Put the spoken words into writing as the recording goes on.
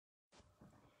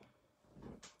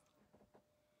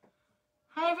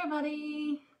Hi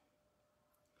everybody!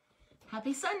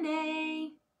 Happy Sunday!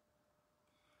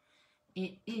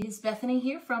 It is Bethany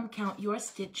here from Count Your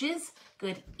Stitches.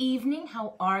 Good evening,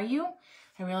 how are you?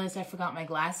 I realized I forgot my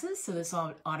glasses, so this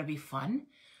ought to be fun.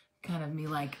 Kind of me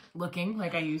like looking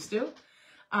like I used to.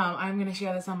 I'm going to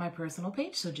share this on my personal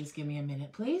page, so just give me a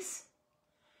minute, please.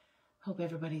 Hope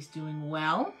everybody's doing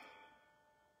well.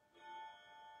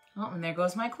 Oh, and there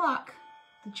goes my clock.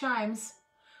 The chimes.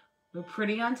 We're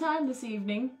pretty on time this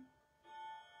evening.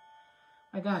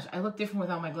 My gosh, I look different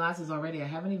without my glasses already. I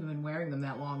haven't even been wearing them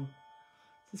that long.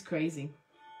 This is crazy.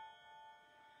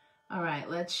 All right,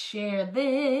 let's share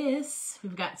this.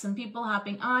 We've got some people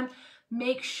hopping on.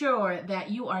 Make sure that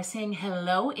you are saying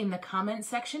hello in the comment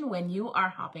section when you are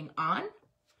hopping on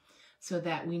so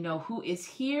that we know who is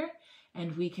here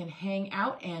and we can hang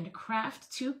out and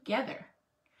craft together.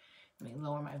 Let me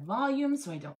lower my volume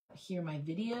so I don't hear my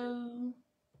video.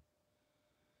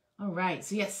 All right,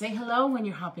 so yes, say hello when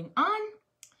you're hopping on.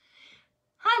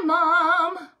 Hi,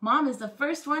 Mom. Mom is the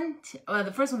first one,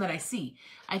 the first one that I see.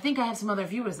 I think I have some other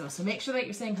viewers though, so make sure that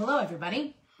you're saying hello,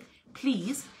 everybody,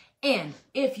 please. And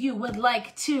if you would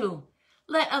like to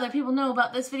let other people know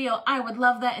about this video, I would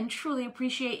love that and truly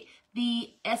appreciate the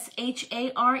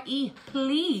S-H-A-R-E,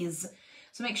 please.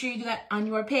 So make sure you do that on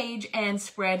your page and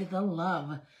spread the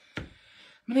love.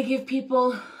 I'm going to give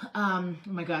people, oh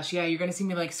my gosh, yeah, you're going to see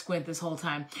me like squint this whole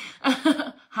time.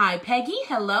 Hi, Peggy.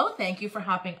 Hello. Thank you for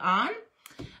hopping on.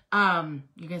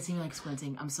 You're going to see me like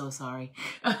squinting. I'm so sorry.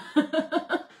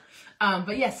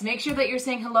 But yes, make sure that you're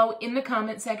saying hello in the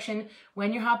comment section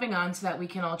when you're hopping on so that we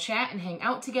can all chat and hang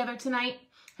out together tonight.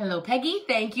 Hello, Peggy.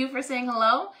 Thank you for saying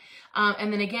hello.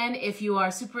 And then again, if you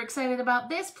are super excited about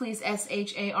this, please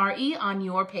S-H-A-R-E on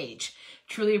your page.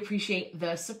 Truly appreciate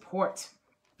the support.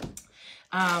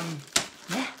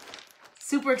 Yeah,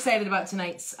 super excited about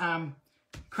tonight's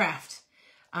craft.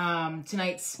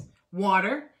 Tonight's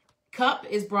water cup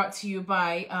is brought to you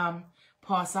by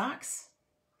Paw Socks.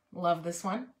 Love this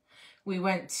one. We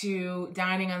went to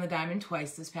Dining on the Diamond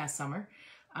twice this past summer.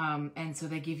 And so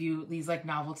they give you these like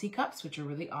novelty cups, which are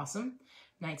really awesome.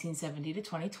 1970 to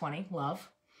 2020. Love.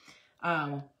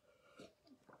 I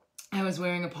was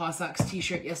wearing a Paw Socks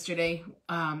t-shirt yesterday,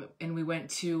 and we went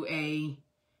to a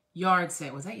yard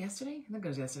sale. Was that yesterday? I think it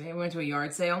was yesterday. We went to a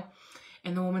yard sale,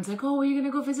 and the woman's like, oh, are you going to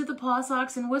go visit the Paw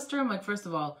Socks in Worcester? I'm like, first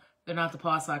of all, they're not the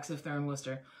Paw Socks if they're in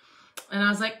Worcester. And I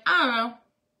was like, I don't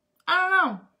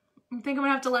know. I think I'm going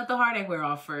to have to let the hard egg wear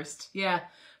off first. Yeah.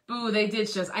 Boo, they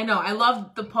ditched us. I know. I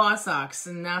love the Paw Socks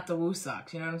and not the Woo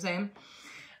Socks. You know what I'm saying?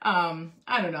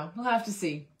 I don't know. We'll have to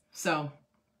see. So,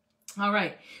 all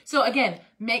right. So again,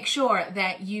 make sure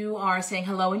that you are saying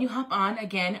hello when you hop on.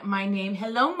 Again,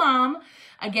 hello, Mom.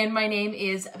 Again, my name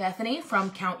is Bethany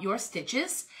from Count Your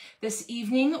Stitches. This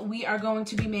evening, we are going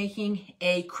to be making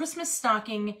a Christmas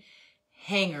stocking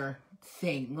hanger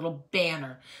thing, little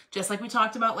banner, just like we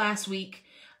talked about last week.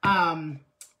 My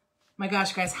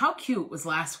gosh, guys, how cute was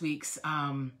last week's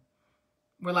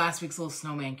little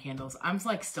snowman candles. I'm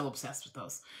like still obsessed with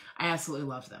those. I absolutely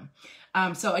love them.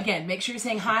 So again, make sure you're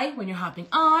saying hi when you're hopping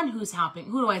on. Who's hopping?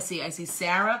 Who do I see? I see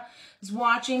Sarah is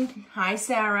watching. Hi,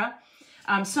 Sarah.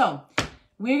 So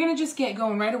we're going to just get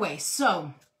going right away.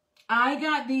 So I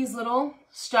got these little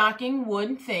stocking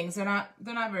wood things. They're not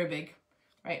very big,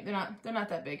 right? They're not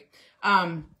that big.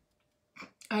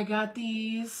 I got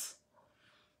these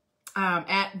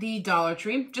at the Dollar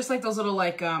Tree, just like those little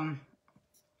like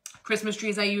Christmas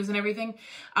trees I use and everything.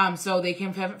 So they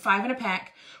came 5 in a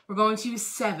pack. We're going to use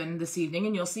 7 this evening,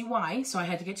 and you'll see why. So I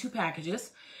had to get 2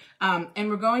 packages. And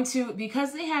we're going to,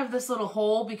 because they have this little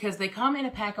hole, because they come in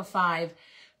a pack of 5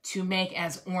 to make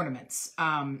as ornaments.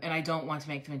 And I don't want to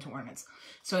make them into ornaments.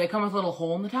 So they come with a little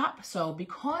hole in the top. So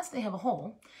because they have a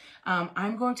hole,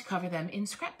 I'm going to cover them in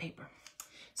scrap paper.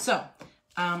 So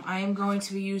I am going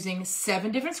to be using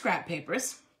 7 different scrap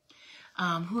papers.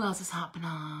 Who else is hopping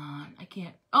on? I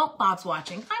can't. Oh, Bob's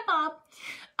watching. Hi, Bob.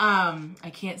 I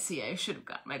can't see. I should have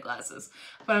got my glasses.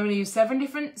 But I'm going to use 7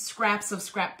 different scraps of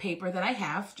scrap paper that I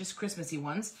have, just Christmassy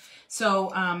ones.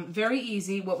 So very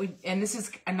easy. And this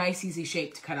is a nice, easy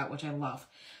shape to cut out, which I love.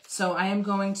 So I am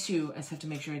going to, I just have to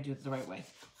make sure I do it the right way.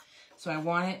 So I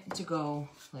want it to go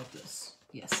like this.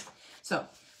 Yes. So I'm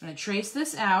going to trace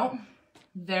this out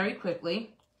very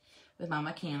quickly with my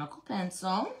mechanical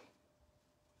pencil.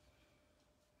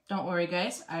 Don't worry,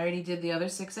 guys. I already did the other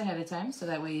 6 ahead of time, so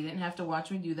that way you didn't have to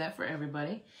watch me do that for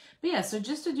everybody. But yeah, so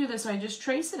just to do this, I just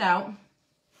trace it out.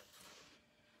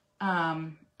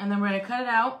 And then we're going to cut it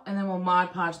out, and then we'll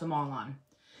Mod Podge them all on.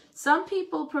 Some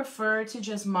people prefer to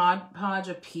just Mod Podge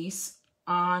a piece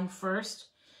on first,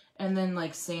 and then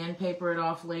like sandpaper it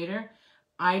off later.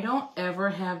 I don't ever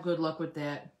have good luck with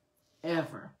that,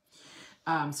 ever.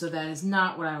 So that is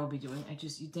not what I will be doing.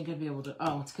 You'd think I'd be able to,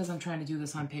 oh, it's because I'm trying to do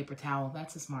this on paper towel.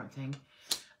 That's a smart thing.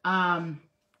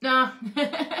 No.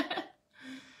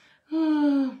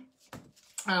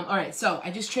 All right, so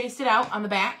I just traced it out on the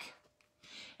back,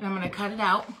 and I'm going to cut it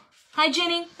out. Hi,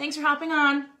 Jenny. Thanks for hopping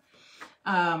on.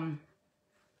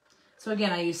 So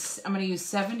again, I'm going to use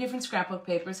 7 different scrapbook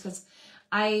papers because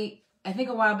I think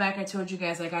a while back I told you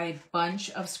guys I got a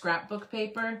bunch of scrapbook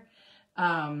paper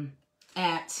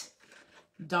at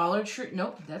Dollar Tree.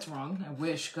 Nope, that's wrong. I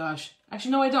wish, gosh.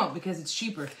 Actually, no, I don't, because it's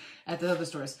cheaper at the other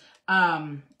stores.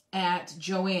 At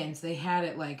Joann's, they had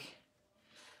it like,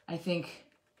 I think,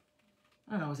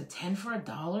 I don't know, was it 10 for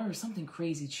 $1 or something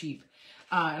crazy cheap?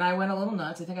 And I went a little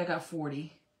nuts. I think I got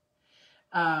 40.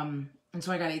 And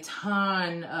so I got a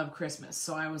ton of Christmas.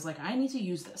 So I was like, I need to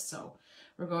use this. So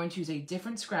we're going to use a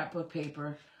different scrapbook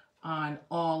paper on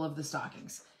all of the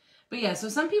stockings. But yeah, so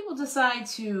some people decide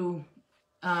to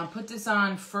put this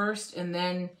on first and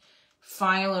then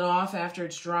file it off after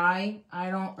it's dry.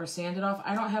 Or sand it off.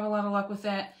 I don't have a lot of luck with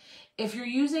that. If you're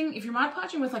Mod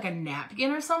Podging with like a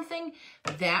napkin or something,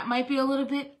 that might be a little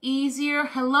bit easier.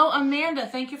 Hello, Amanda.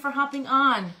 Thank you for hopping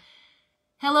on.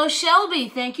 Hello, Shelby.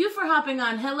 Thank you for hopping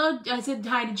on. Hello. I said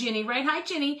hi to Ginny, right? Hi,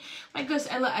 Ginny. My goodness,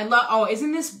 I love, oh,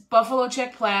 isn't this buffalo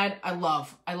check plaid? I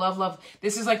love.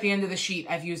 This is like the end of the sheet.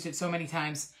 I've used it so many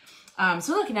times.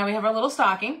 So look, now we have our little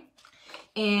stocking.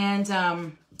 And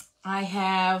I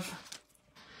have,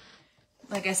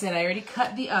 like I said, I already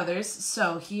cut the others.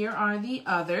 So here are the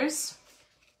others.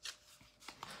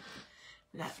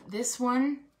 This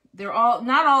one,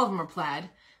 not all of them are plaid.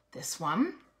 This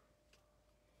one.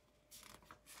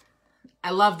 I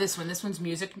love this one. This one's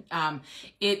music.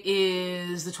 It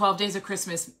is the 12 Days of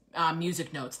Christmas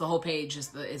music notes. The whole page is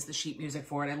the sheet music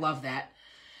for it. I love that.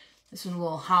 This one, a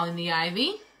little Holly and the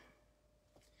Ivy.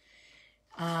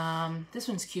 This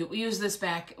one's cute. We used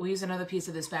another piece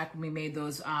of this back when we made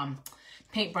those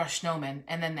paintbrush snowmen,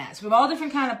 and then that. So we have all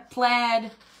different kind of plaid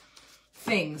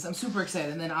things. I'm super excited.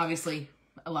 And then obviously,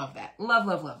 I love that.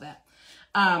 Love that.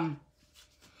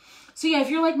 So yeah,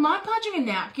 if you're like Mod Podging a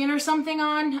napkin or something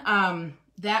on,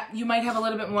 that you might have a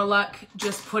little bit more luck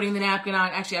just putting the napkin on.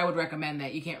 Actually, I would recommend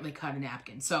that. You can't really cut a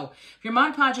napkin. So if you're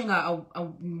Mod Podging a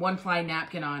one-ply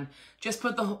napkin on, just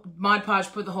put the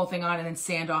whole thing on and then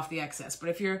sand off the excess. But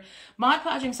if you're Mod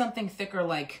Podging something thicker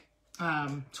like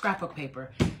scrapbook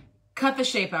paper, cut the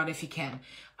shape out if you can.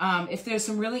 If there's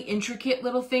some really intricate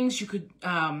little things, you could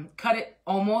cut it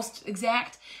almost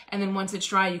exact. And then once it's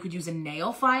dry, you could use a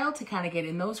nail file to kind of get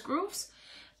in those grooves.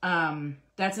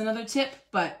 That's another tip,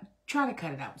 but try to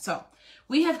cut it out. So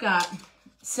we have got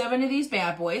 7 of these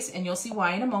bad boys, and you'll see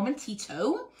why in a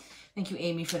momentito. Thank you,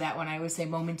 Amy, for that one. I always say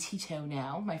momentito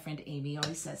now. My friend Amy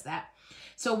always says that.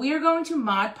 So we are going to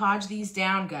Mod Podge these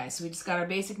down, guys. So we just got our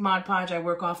basic Mod Podge. I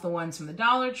work off the ones from the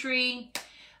Dollar Tree.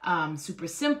 Super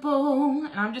simple.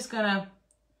 And I'm just gonna,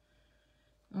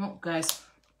 oh guys,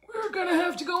 we're gonna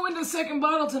have to go into the second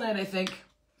bottle tonight, I think.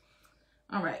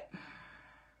 All right.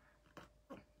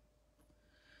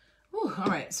 Whew, all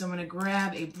right, so I'm gonna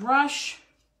grab a brush.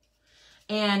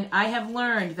 And I have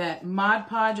learned that Mod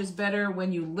Podge is better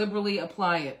when you liberally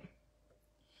apply it.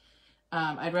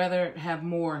 I'd rather have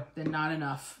more than not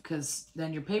enough, because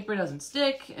then your paper doesn't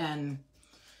stick and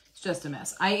it's just a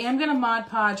mess. I am going to Mod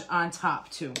Podge on top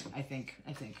too, I think,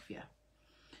 yeah,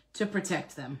 to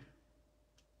protect them.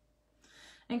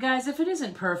 And guys, if it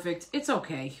isn't perfect, it's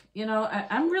okay. You know,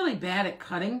 I'm really bad at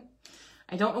cutting.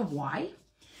 I don't know why.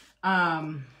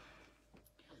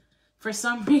 For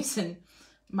some reason,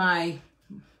 my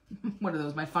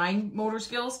fine motor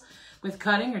skills with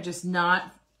cutting are just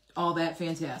not all that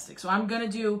fantastic. So I'm going to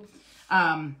do,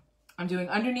 I'm doing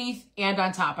underneath and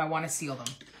on top. I want to seal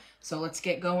them. So let's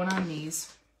get going on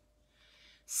these.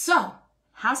 So,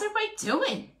 how's everybody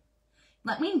doing?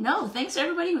 Let me know. Thanks to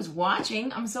everybody who's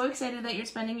watching. I'm so excited that you're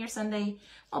spending your Sunday,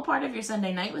 well, part of your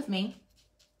Sunday night with me.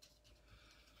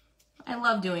 I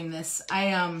love doing this.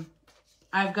 I've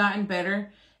gotten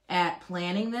better at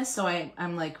planning this, so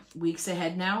I'm like weeks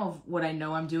ahead now of what I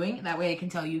know I'm doing. That way I can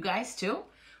tell you guys too,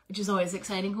 which is always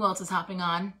exciting. Who else is hopping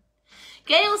on?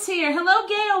 Gail's here. Hello,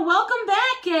 Gail. Welcome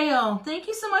back, Gail. Thank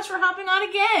you so much for hopping on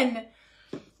again.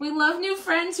 We love new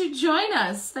friends who join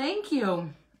us. Thank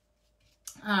you.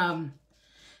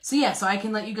 So yeah, so I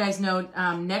can let you guys know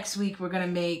next week we're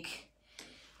going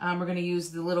to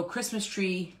use the little Christmas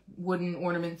tree wooden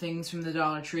ornament things from the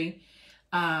Dollar Tree.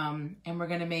 And we're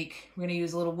going to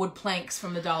use little wood planks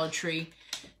from the Dollar Tree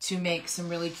to make some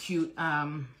really cute,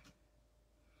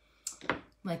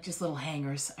 like just little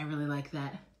hangers. I really like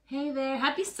that. Hey there,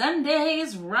 happy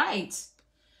Sundays, right.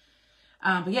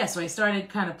 But yeah, so I started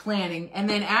kind of planning. And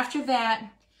then after that,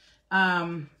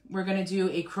 we're going to do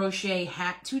a crochet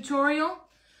hat tutorial.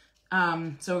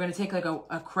 So we're going to take like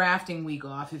a crafting week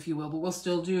off, if you will, but we'll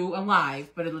still do a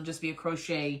live, but it'll just be a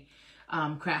crochet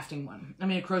crafting one. I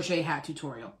mean, a crochet hat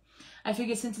tutorial. I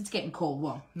figured since it's getting cold,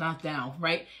 well, not now,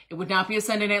 right? It would not be a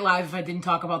Sunday Night Live if I didn't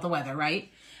talk about the weather,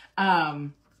 right?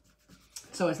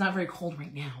 So it's not very cold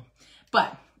right now,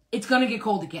 but it's going to get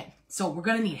cold again. So we're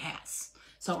going to need hats.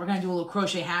 So we're going to do a little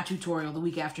crochet hat tutorial the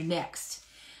week after next.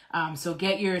 So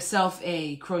get yourself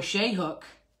a crochet hook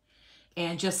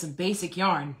and just some basic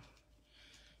yarn.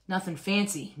 Nothing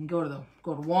fancy. You can go to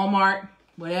Walmart,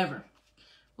 whatever.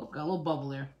 Oh, got a little bubble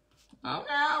there. Oh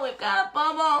no, we've got a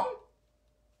bubble.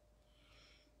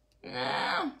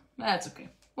 No, that's okay.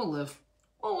 We'll live.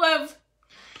 We'll live.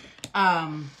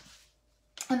 And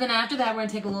then after that, we're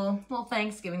gonna take a little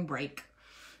Thanksgiving break.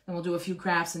 Then we'll do a few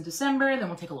crafts in December. Then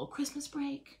we'll take a little Christmas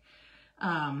break.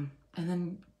 And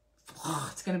then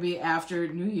it's gonna be after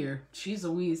New Year. Jeez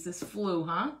Louise, this flu,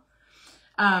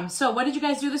 huh? So what did you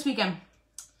guys do this weekend?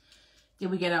 Did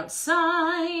we get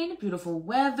outside? Beautiful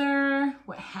weather.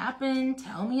 What happened?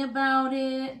 Tell me about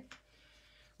it.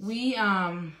 We,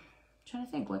 trying to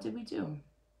think, what did we do?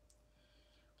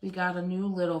 We got a new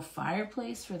little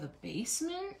fireplace for the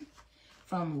basement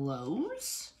from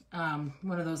Lowe's. One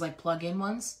of those like plug-in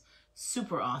ones.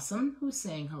 Super awesome. Who's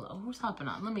saying hello? Who's hopping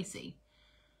on? Let me see.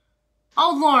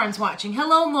 Oh, Lauren's watching.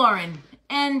 Hello, Lauren.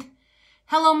 And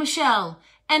hello, Michelle.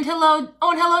 And hello,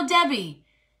 oh, and hello, Debbie.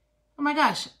 Oh my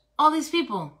gosh. All these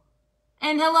people.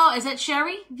 And hello, is that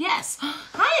Sherry? Yes.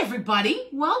 Hi, everybody.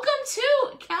 Welcome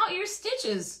to Count Your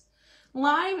Stitches.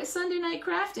 Live Sunday Night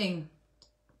Crafting.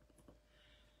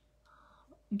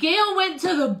 Gail went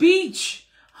to the beach.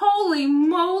 Holy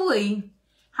moly.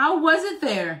 How was it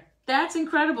there? That's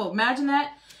incredible. Imagine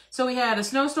that. So we had a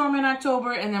snowstorm in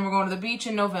October, and then we're going to the beach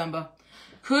in November.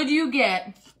 Could you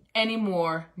get any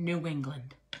more New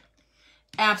England?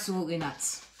 Absolutely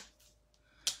nuts.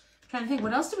 Trying to think,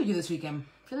 what else did we do this weekend?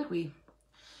 I feel like we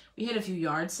hit a few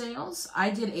yard sales. I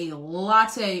did a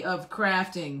latte of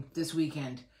crafting this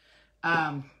weekend.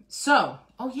 So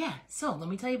let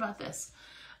me tell you about this.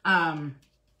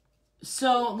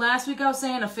 So last week I was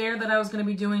saying a fair that I was going to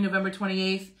be doing November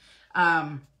 28th.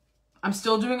 I'm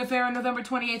still doing a fair on November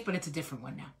 28th, but it's a different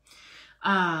one now.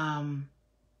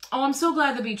 Oh, I'm so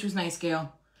glad the beach was nice,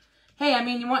 Gail. Hey, I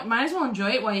mean, might as well enjoy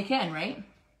it while you can, right?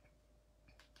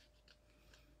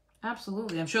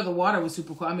 Absolutely. I'm sure the water was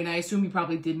super cool. I mean, I assume you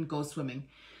probably didn't go swimming.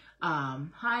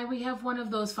 Hi, we have one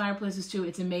of those fireplaces too.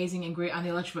 It's amazing and great on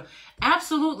the electric.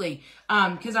 Absolutely.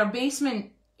 Because our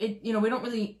basement, we don't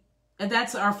really,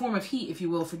 that's our form of heat, if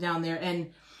you will, for down there.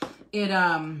 And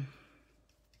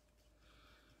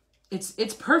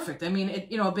it's perfect. I mean,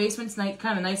 a basement's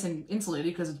kind of nice and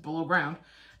insulated because it's below ground.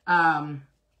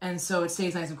 And so it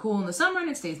stays nice and cool in the summer and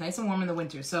it stays nice and warm in the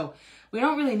winter. So we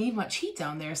don't really need much heat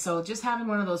down there. So just having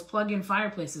one of those plug-in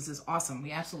fireplaces is awesome.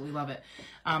 We absolutely love it.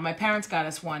 My parents got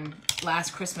us one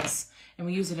last Christmas and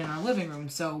we used it in our living room.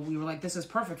 So we were like, this is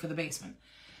perfect for the basement.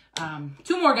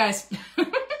 2 more, guys.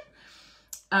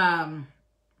 Oh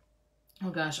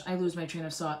gosh, I lose my train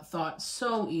of thought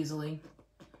so easily.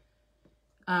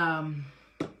 But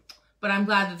I'm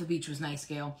glad that the beach was nice,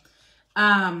 Gail.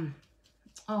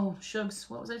 Oh, shucks,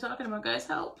 what was I talking about, guys?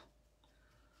 Help.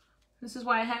 This is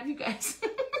why I have you guys.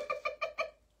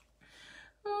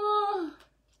 Oh,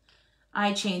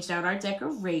 I changed out our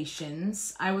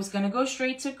decorations. I was going to go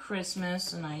straight to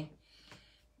Christmas, and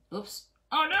oops.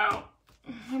 Oh, no.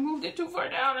 I moved it too far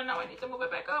down, and now I need to move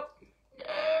it back up.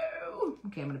 No.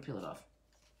 Okay, I'm going to peel it off.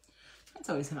 That's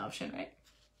always an option, right?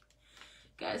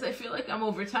 Guys, I feel like I'm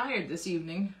overtired this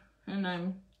evening, and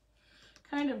I'm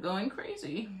kind of going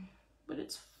crazy, but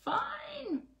it's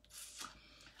fine.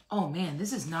 Oh man,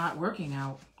 this is not working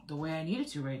out the way I need it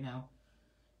to right now.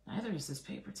 Neither is this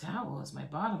paper towel as my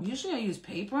bottom. Usually I use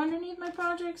paper underneath my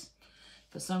projects.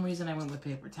 For some reason I went with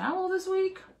paper towel this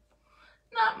week.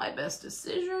 Not my best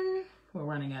decision. We're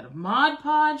running out of Mod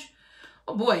Podge.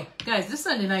 Oh boy, guys, this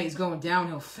Sunday night is going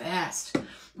downhill fast.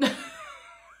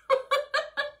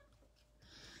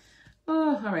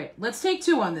 Oh, all right, let's take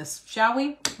 2 on this, shall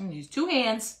we? I'm gonna use 2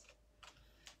 hands.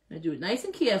 I'm gonna do it nice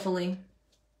and carefully.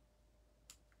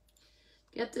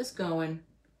 Get this going.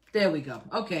 There we go.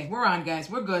 Okay, we're on, guys.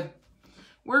 We're good.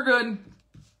 We're good.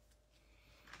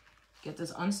 Get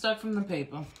this unstuck from the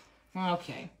paper.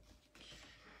 Okay.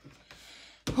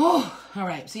 Oh, all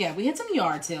right. So yeah, we had some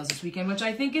yard sales this weekend, which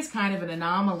I think is kind of an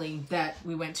anomaly that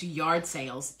we went to yard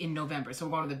sales in November. So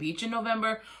we're going to the beach in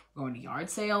November. We're going to yard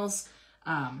sales.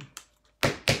 I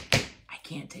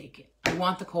can't take it. I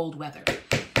want the cold weather.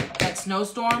 That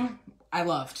snowstorm, I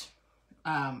loved.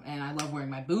 And I love wearing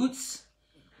my boots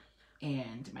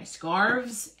and my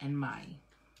scarves and my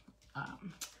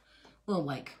little,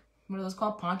 like, what are those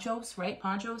called? Ponchos, right?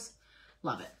 Ponchos.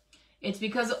 Love it. It's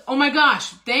because, oh my gosh,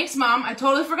 thanks, Mom. I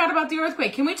totally forgot about the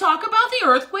earthquake. Can we talk about the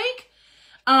earthquake?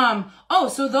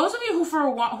 Oh, so those of you who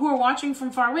are watching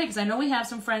from far away, because I know we have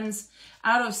some friends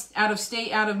out of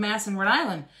state, out of Mass and Rhode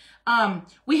Island.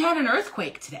 We had an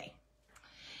earthquake today.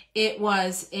 It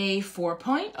was a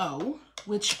 4.0,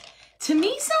 which to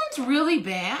me sounds really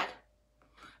bad,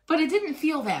 but it didn't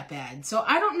feel that bad. So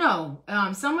I don't know.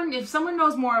 If someone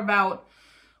knows more about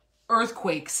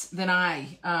earthquakes than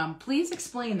I, please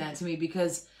explain that to me,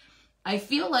 because I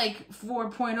feel like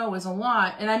 4.0 is a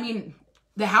lot. And I mean,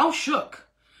 the house shook.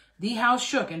 The house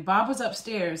shook, and Bob was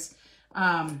upstairs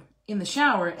in the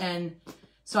shower, and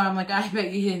so I'm like, I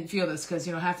bet you didn't feel this, because,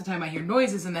 you know, half the time I hear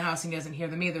noises in the house and he doesn't hear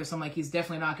them either. So I'm like, he's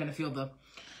definitely not going to feel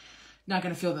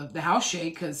the house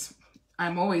shake, because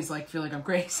I'm always like, feel like I'm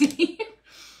crazy.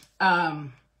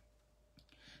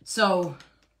 So,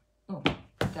 oh,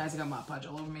 guys, I got Mod Podge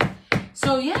all over me.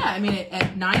 So yeah, I mean,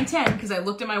 at 9:10, because I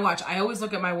looked at my watch. I always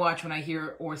look at my watch when I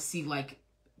hear or see, like,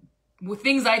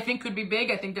 things I think could be big.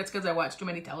 I think that's because I watch too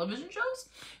many television shows,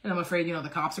 and I'm afraid, you know, the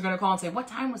cops are going to call and say, what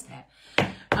time was that?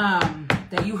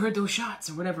 That you heard those shots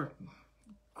or whatever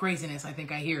craziness I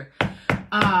think I hear.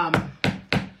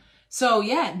 So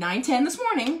yeah, at 9:10 this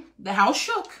morning, the house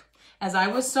shook as I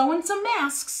was sewing some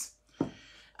masks.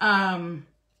 And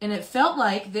it felt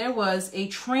like there was a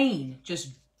train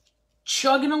just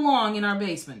chugging along in our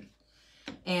basement.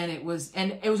 And it was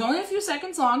only a few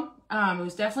seconds long. It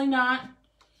was definitely not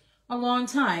a long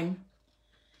time.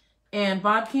 And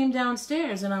Bob came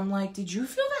downstairs, and I'm like, did you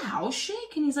feel the house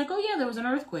shake? And he's like, oh yeah, there was an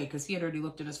earthquake, because he had already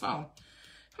looked at his phone.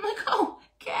 I'm like, oh,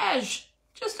 cash,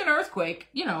 just an earthquake,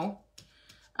 you know.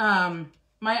 My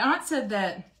aunt said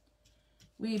that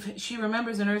she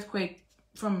remembers an earthquake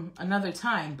from another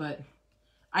time, but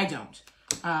I don't.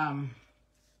 I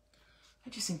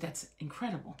just think that's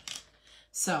incredible.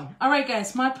 So, all right,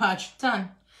 guys, Mod Podge,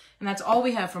 done. And that's all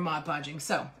we have for Mod Podging.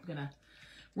 So, I'm going to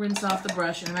rinse off the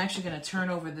brush, and I'm actually going to turn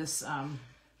over this, oh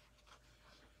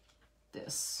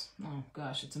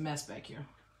gosh, it's a mess back here.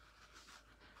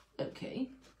 Okay,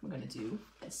 we're going to do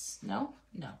this. No,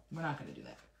 we're not going to do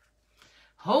that.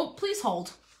 Please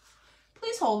hold.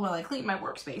 Please hold while I clean my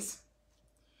workspace.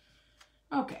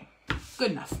 Okay,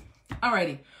 good enough.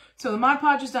 Alrighty, so the Mod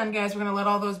Podge is done, guys. We're going to let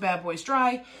all those bad boys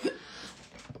dry.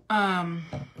 But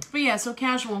yeah, so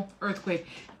casual earthquake.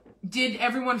 Did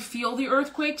everyone feel the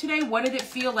earthquake today? What did it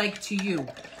feel like to you?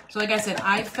 So like I said,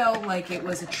 I felt like it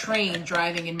was a train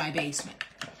driving in my basement.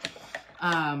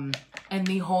 And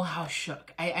the whole house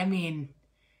shook. I mean,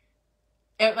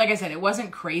 like I said, it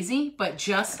wasn't crazy, but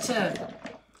just to...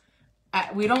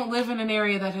 we don't live in an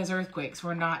area that has earthquakes.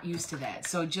 We're not used to that.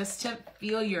 So just to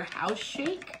feel your house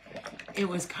shake, it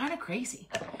was kind of crazy.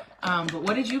 But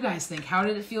what did you guys think? How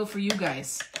did it feel for you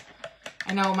guys?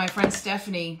 I know my friend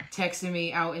Stephanie texted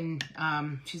me out in,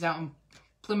 she's out in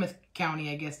Plymouth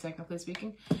County, I guess, technically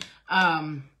speaking.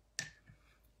 And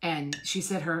she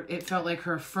said it felt like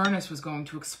her furnace was going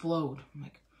to explode. I'm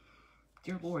like,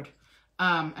 dear Lord.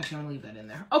 Actually, I'm gonna leave that in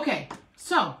there. Okay,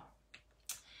 so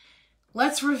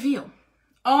let's reveal.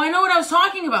 Oh, I know what I was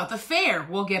talking about. The fair.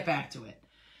 We'll get back to it.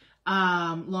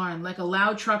 Lauren, like a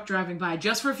loud truck driving by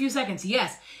just for a few seconds.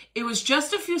 Yes, it was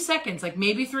just a few seconds, like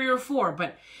maybe 3 or 4,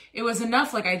 but it was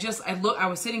enough. Like I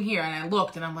was sitting here and I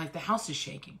looked and I'm like, the house is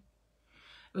shaking.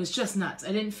 It was just nuts.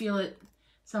 I didn't feel it.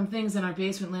 Some things in our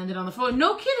basement landed on the floor.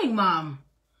 No kidding, Mom.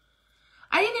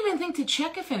 I didn't even think to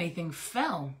check if anything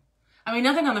fell. I mean,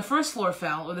 nothing on the first floor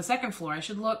fell or the second floor. I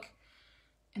should look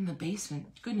in the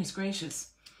basement. Goodness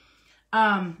gracious.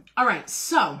 All right.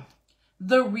 So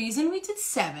the reason we did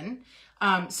 7,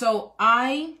 so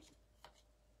the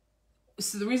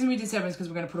reason we did 7 is because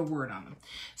we're going to put a word on them.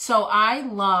 So I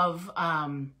love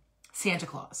Santa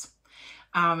Claus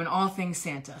and all things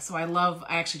Santa. So I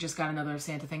actually just got another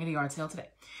Santa thing at a yard sale today.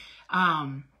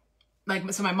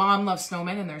 So my mom loves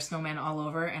snowmen, and there's snowmen all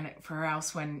over and for her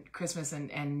house when Christmas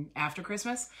and after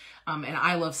Christmas. And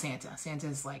I love Santa.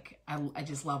 Santa's like, I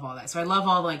just love all that. So I love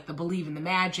all like the believe in the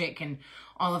magic and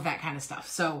all of that kind of stuff.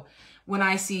 So when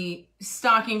I see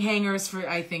stocking hangers for,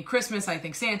 I think Christmas, I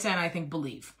think Santa, and I think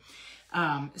believe.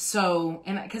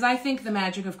 Because I think the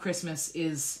magic of Christmas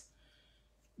is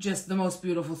just the most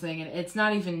beautiful thing. And it's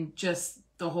not even just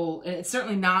it's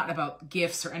certainly not about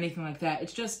gifts or anything like that.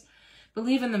 It's just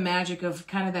believe in the magic of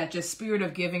kind of that just spirit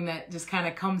of giving that just kind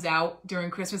of comes out during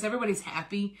Christmas. Everybody's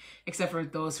happy except for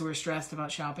those who are stressed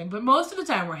about shopping, but most of the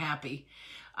time we're happy.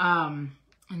 And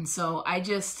so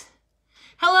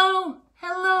hello,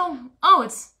 Hello.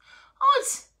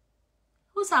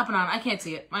 Who's hopping on? I can't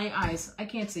see it. My eyes. I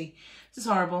can't see. This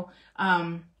is horrible.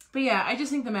 But yeah, I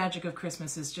just think the magic of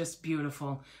Christmas is just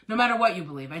beautiful. No matter what you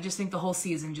believe. I just think the whole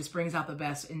season just brings out the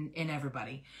best in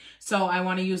everybody. So I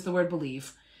want to use the word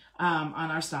believe on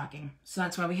our stocking. So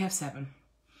that's why we have 7.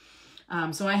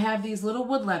 So I have these little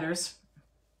wood letters.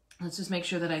 Let's just make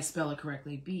sure that I spell it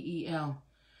correctly. B-E-L.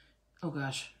 Oh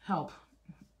gosh, help.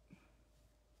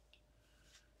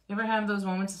 You ever have those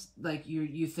moments like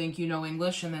you think you know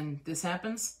English and then this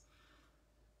happens?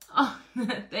 Oh,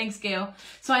 thanks, Gail.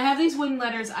 So I have these wooden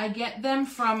letters. I get them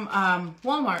from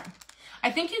Walmart.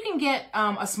 I think you can get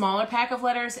a smaller pack of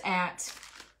letters at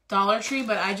Dollar Tree,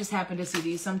 but I just happened to see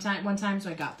these one time, so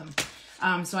I got them.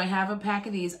 So I have a pack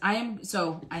of these. I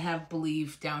have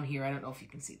believe down here. I don't know if you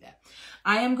can see that.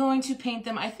 I am going to paint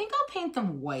them. I think I'll paint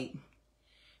them white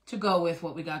to go with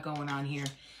what we got going on here.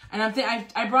 And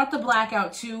I brought the black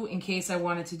out too in case I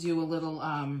wanted to do a little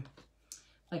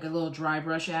like a little dry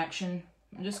brush action.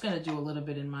 I'm just going to do a little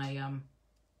bit in my,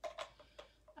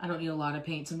 I don't need a lot of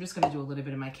paint, so I'm just going to do a little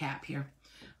bit in my cap here.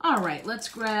 All right, let's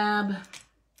grab,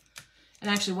 and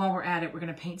actually while we're at it, we're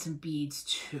going to paint some beads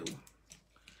too.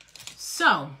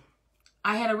 So,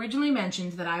 I had originally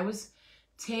mentioned that I was,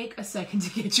 take a second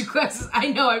to get your glasses. I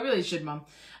know, I really should, Mom.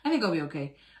 I think I'll be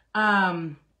okay.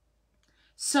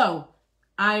 So,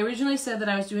 I originally said that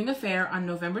I was doing a fair on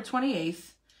November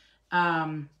 28th,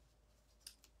 and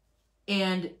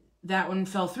that one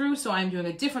fell through, so I'm doing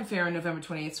a different fair on November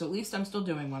 28th, so at least I'm still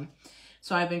doing one.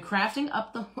 So I've been crafting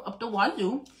up the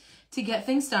wazoo to get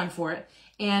things done for it,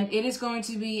 and it is going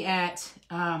to be at,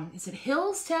 is it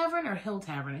Hills Tavern or Hill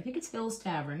Tavern? I think it's Hills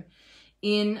Tavern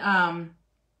in, I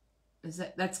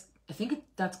think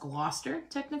that's Gloucester,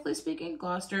 technically speaking,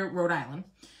 Gloucester, Rhode Island,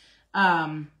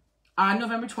 on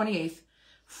November 28th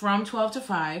from 12 to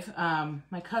 5.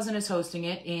 My cousin is hosting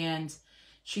it, and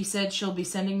she said she'll be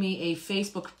sending me a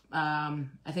Facebook,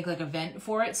 I think like event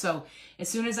for it. So as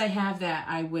soon as I have that,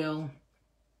 I will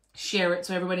share it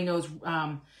so everybody knows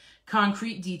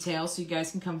concrete details so you guys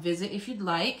can come visit if you'd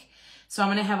like. So I'm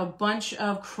going to have a bunch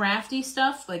of crafty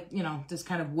stuff, like, you know, this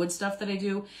kind of wood stuff that I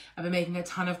do. I've been making a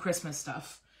ton of Christmas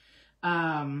stuff.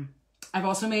 I've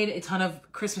also made a ton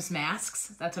of Christmas masks.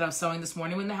 That's what I was sewing this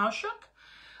morning when the house shook.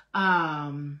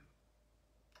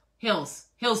 Hills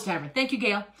Tavern. Thank you,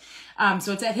 Gail.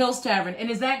 So it's at Hills Tavern. And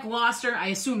is that Gloucester? I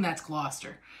assume that's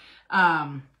Gloucester.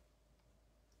 So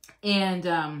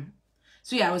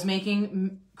yeah, I was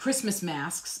making Christmas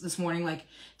masks this morning, like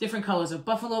different colors of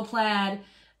buffalo plaid,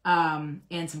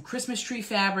 and some Christmas tree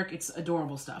fabric. It's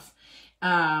adorable stuff.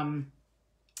 And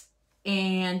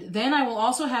then I will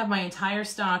also have my entire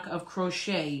stock of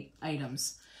crochet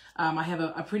items. I have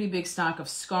a pretty big stock of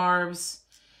scarves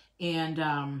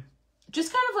and,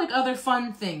 just kind of like other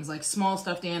fun things, like small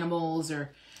stuffed animals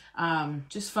or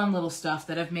just fun little stuff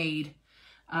that I've made.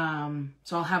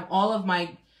 So I'll have all of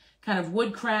my kind of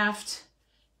woodcraft,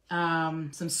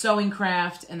 some sewing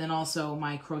craft, and then also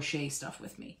my crochet stuff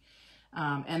with me.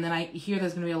 And then I hear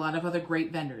there's going to be a lot of other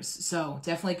great vendors. So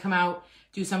definitely come out,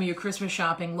 do some of your Christmas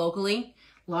shopping locally.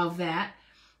 Love that.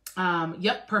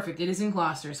 Yep, perfect. It is in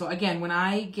Gloucester. So again, when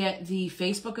I get the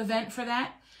Facebook event for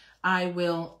that, I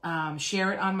will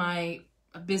share it on my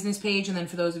business page, and then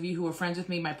for those of you who are friends with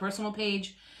me, my personal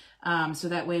page, so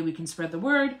that way we can spread the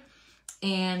word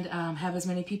and have as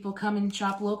many people come and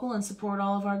shop local and support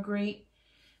all of our great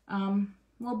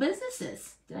little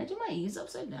businesses. Did I do my E's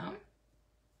upside down?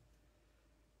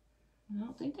 I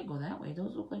don't think they go that way.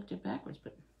 Those look like they're backwards,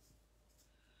 but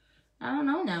I don't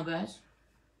know now, guys.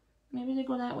 Maybe they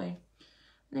go that way.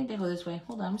 I think they go this way.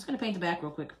 Hold on, I'm just going to paint the back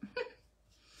real quick.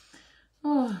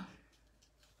 Oh.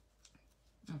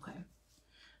 Okay.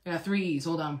 I got 3 E's.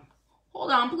 Hold on.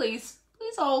 Hold on, please.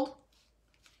 Please hold.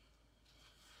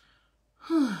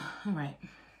 All right.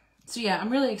 So yeah,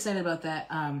 I'm really excited about that.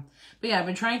 But yeah, I've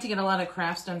been trying to get a lot of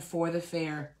crafts done for the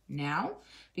fair now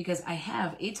because I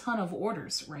have a ton of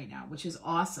orders right now, which is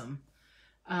awesome.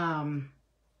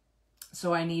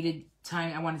 So I needed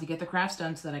time. I wanted to get the crafts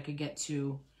done so that I could get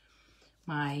to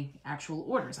my actual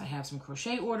orders. I have some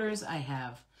crochet orders. I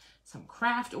have some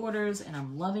craft orders, and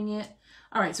I'm loving it.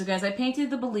 All right, so guys, I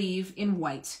painted the Believe in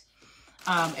white.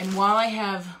 And while I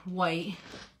have white,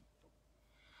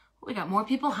 we got more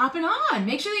people hopping on.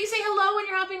 Make sure that you say hello when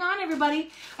you're hopping on, everybody.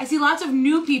 I see lots of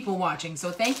new people watching, so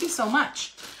thank you so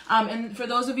much. And for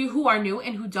those of you who are new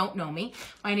and who don't know me,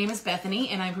 my name is Bethany,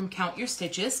 and I'm from Count Your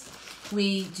Stitches.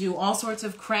 We do all sorts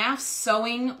of crafts,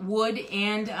 sewing, wood,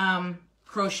 and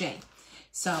crochet.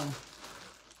 So,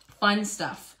 fun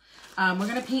stuff. We're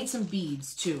going to paint some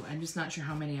beads, too. I'm just not sure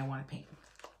how many I want to paint.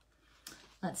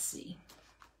 Let's see.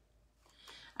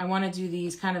 I want to do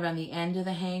these kind of on the end of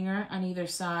the hanger on either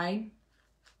side.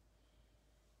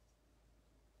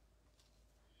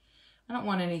 I don't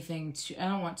want anything too, I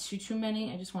don't want too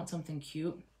many. I just want something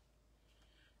cute.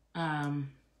 All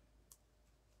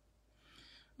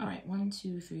right, 1,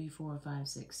 2, 3, 4, 5,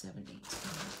 6, 7, 8,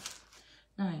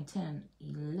 9, 10,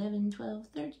 11, 12,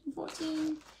 13,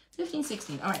 14, 15,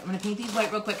 16. All right, I'm gonna paint these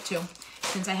white real quick too,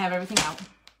 since I have everything out.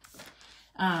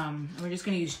 We're just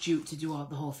gonna use jute to do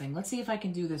the whole thing. Let's see if I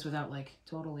can do this without like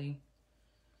totally,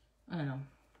 I don't know.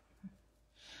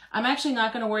 I'm actually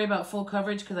not gonna worry about full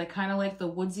coverage because I kind of like the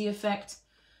woodsy effect,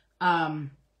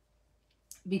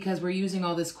 because we're using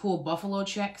all this cool buffalo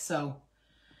check. So,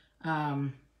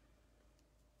 and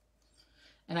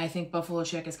I think buffalo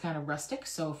check is kind of rustic.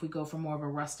 So if we go for more of a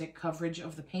rustic coverage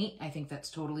of the paint, I think that's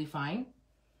totally fine.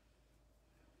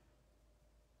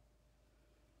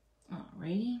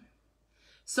 Alrighty.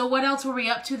 So what else were we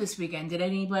up to this weekend? Did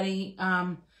anybody,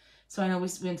 so I know we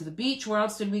went to the beach. Where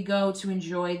else did we go to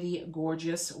enjoy the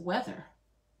gorgeous weather?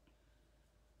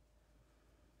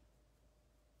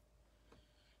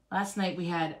 Last night we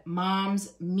had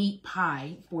Mom's meat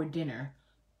pie for dinner.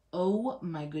 Oh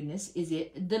my goodness, is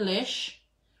it delish?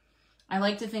 I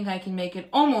like to think I can make it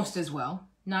almost as well,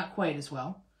 not quite as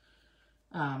well.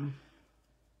 My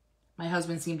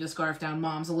husband seemed to scarf down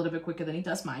Mom's a little bit quicker than he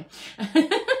does mine.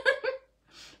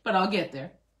 But I'll get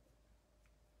there.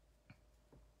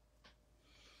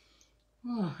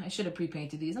 Oh, I should have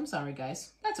pre-painted these. I'm sorry,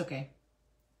 guys. That's okay.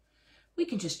 We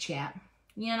can just chat,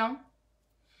 you know?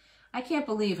 I can't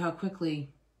believe how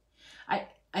quickly...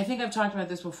 I think I've talked about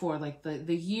this before. Like,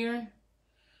 the year...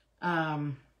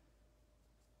 you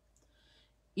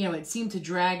know, it seemed to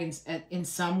drag in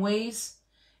some ways.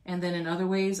 And then in other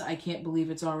ways, I can't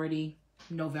believe it's already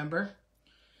November.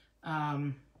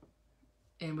 And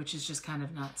which is just kind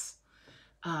of nuts.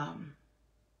 But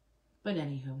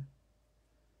anywho.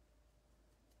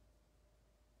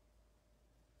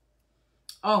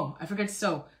 Oh, I forgot.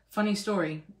 So, funny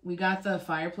story. We got the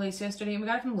fireplace yesterday, and we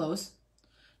got it from Lowe's.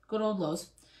 Good old Lowe's.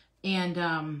 And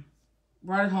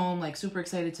brought it home, like super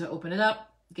excited to open it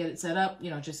up, get it set up,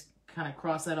 you know, just kind of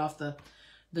cross that off the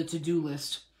to-do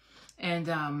list.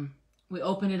 And we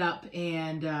open it up,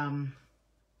 and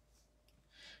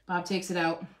Bob takes it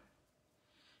out,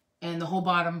 and the whole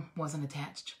bottom wasn't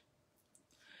attached.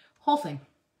 Whole thing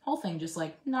just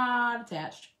like not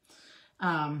attached.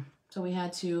 So we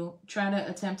had to try to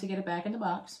attempt to get it back in the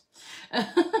box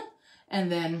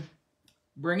and then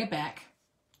bring it back.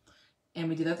 And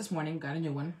we did that this morning, got a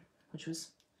new one, which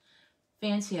was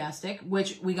fantastic,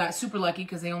 which we got super lucky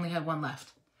because they only had one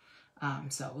left.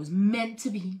 So it was meant to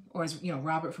be, or as you know,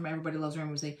 Robert from Everybody Loves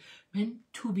Raymond would say, meant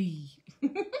to be.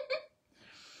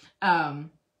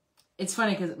 It's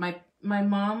funny because my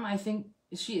mom, I think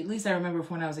she, at least I remember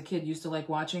from when I was a kid, used to like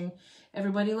watching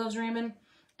Everybody Loves Raymond,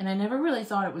 and I never really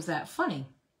thought it was that funny.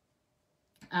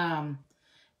 And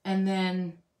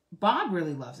then Bob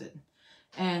really loves it,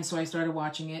 and so I started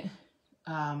watching it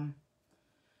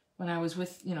when I was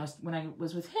with, you know, when I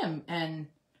was with him, and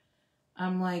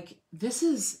I'm like, this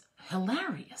is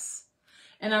hilarious.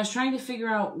 And I was trying to figure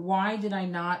out why did I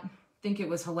not think it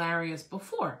was hilarious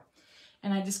before.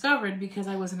 And I discovered because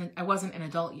I wasn't an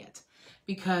adult yet.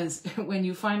 Because when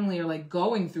you finally are like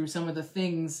going through some of the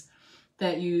things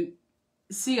that you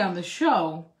see on the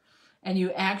show and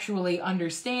you actually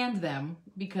understand them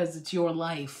because it's your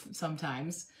life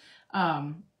sometimes,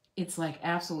 it's like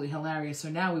absolutely hilarious. So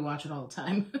now we watch it all the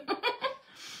time.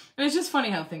 And it's just funny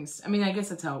how things, I mean, I guess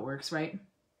that's how it works, right?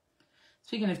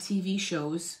 Speaking of TV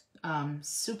shows,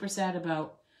 super sad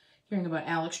about hearing about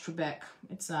Alex Trebek.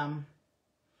 It's,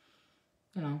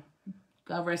 you know,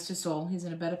 God rest his soul. He's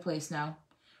in a better place now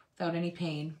without any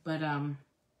pain, but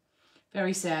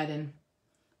very sad, and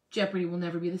Jeopardy will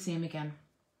never be the same again.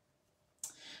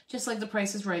 Just like The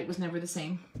Price is Right was never the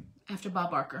same after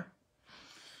Bob Barker.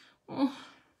 Oh,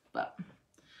 but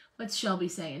what's Shelby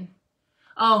saying?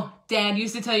 Oh, Dad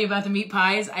used to tell you about the meat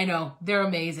pies. I know, they're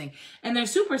amazing. And they're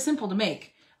super simple to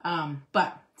make,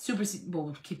 but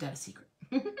we'll keep that a secret.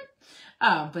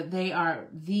 But they are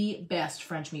the best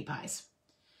French meat pies.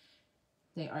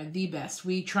 They are the best.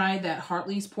 We tried that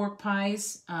Hartley's pork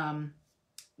pies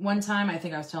one time. I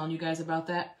think I was telling you guys about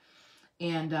that.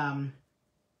 And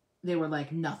they were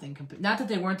like nothing. Not that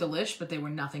they weren't delish, but they were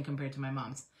nothing compared to my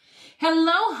mom's.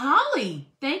 Hello,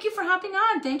 Holly. Thank you for hopping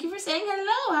on. Thank you for saying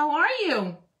hello. How are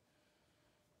you?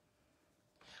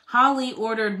 Holly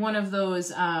ordered one of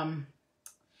those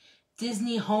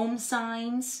Disney home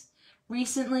signs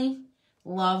recently.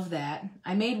 Love that.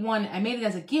 I made it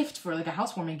as a gift for like a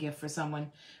housewarming gift for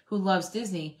someone who loves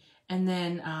Disney. And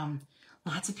then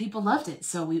lots of people loved it.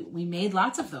 So we made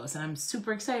lots of those, and I'm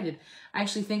super excited. I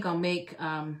actually think I'll make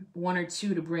 1 or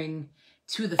 2 to bring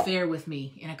to the fair with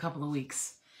me in a couple of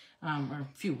weeks, or a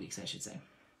few weeks, I should say.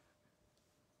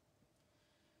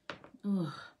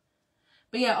 Ugh.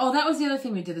 But yeah, oh, that was the other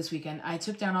thing we did this weekend. I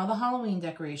took down all the Halloween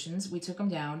decorations. We took them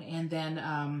down, and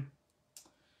then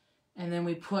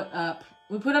we put up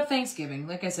Thanksgiving.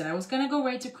 Like I said, I was gonna go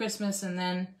right to Christmas, and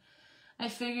then I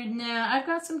figured, nah, I've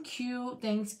got some cute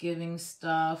Thanksgiving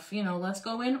stuff. You know, let's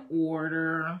go in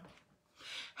order.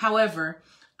 However,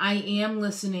 I am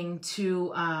listening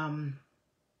to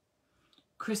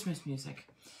Christmas music,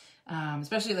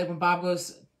 especially like when Bob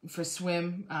goes for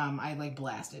swim. I like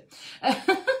blast it.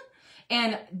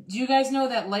 And do you guys know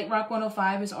that Light Rock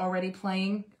 105 is already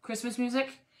playing Christmas music?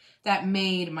 That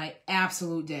made my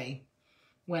absolute day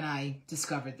when I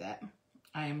discovered that.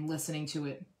 I am listening to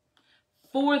it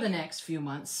for the next few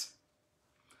months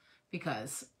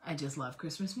because I just love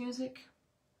Christmas music.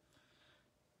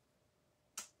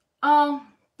 Oh,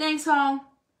 thanks, Hall.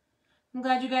 I'm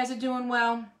glad you guys are doing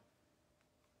well.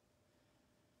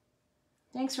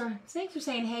 Thanks for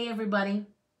saying hey, everybody.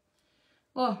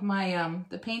 Oh, my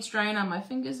the paint's drying on my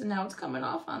fingers, and now it's coming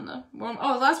off on the...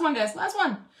 Oh, last one, guys. Last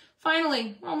one.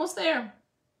 Finally. We're almost there.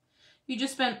 You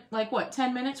just spent, like, what,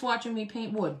 10 minutes watching me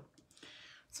paint wood.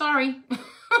 Sorry.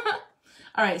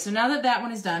 All right, so now that that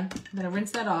one is done, I'm going to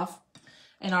rinse that off.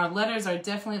 And our letters are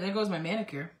definitely... There goes my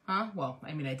manicure. Huh? Well,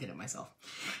 I mean, I did it myself.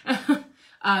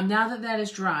 Now that that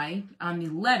is dry, on the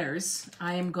letters,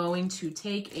 I am going to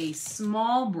take a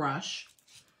small brush,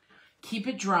 keep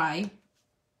it dry,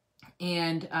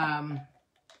 and I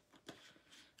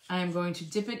am going to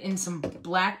dip it in some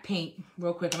black paint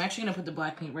real quick. I'm actually going to put the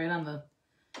black paint right on the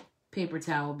paper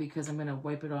towel because I'm going to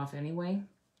wipe it off anyway.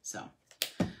 So,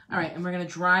 all right, and we're going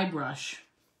to dry brush.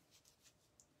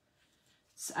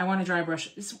 So I want to dry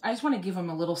brush. I just want to give them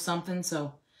a little something, so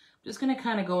I'm just going to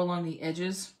kind of go along the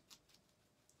edges.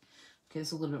 Okay,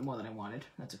 it's a little bit more than I wanted.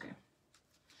 That's okay.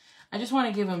 I just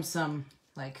want to give them some,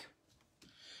 like...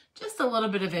 just a little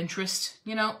bit of interest,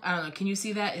 you know? I don't know. Can you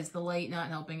see that? Is the light not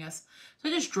helping us? So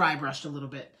I just dry brushed a little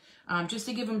bit, just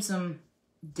to give them some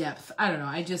depth. I don't know.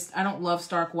 I don't love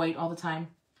stark white all the time.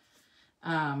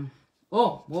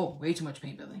 Oh, whoa, way too much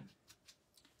paint, Bethany.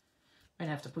 Might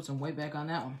have to put some white back on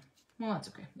that one. Well, that's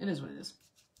okay. It is what it is.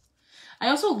 I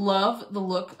also love the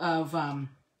look of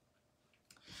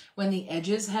when the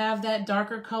edges have that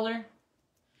darker color.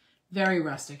 Very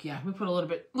rustic. Yeah, we put a little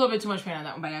bit too much paint on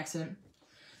that one by accident.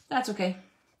 That's okay.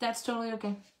 That's totally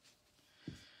okay.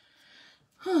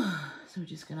 So we're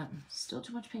just gonna... Still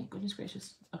too much paint. Goodness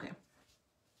gracious. Okay.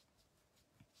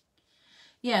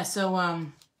 Yeah, so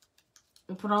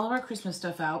we put all of our Christmas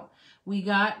stuff out. We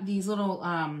got these little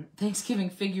Thanksgiving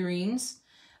figurines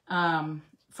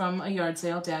from a yard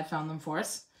sale. Dad found them for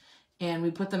us. And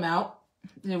we put them out.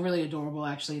 They're really adorable,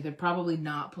 actually. They're probably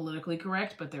not politically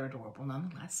correct, but they're adorable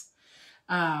nonetheless.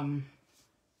 And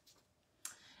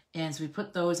so we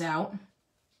put those out.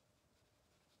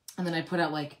 And then I put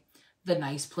out, like, the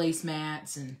nice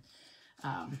placemats. And,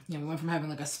 you know, we went from having,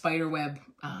 like, a spider web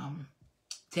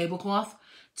tablecloth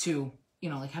to, you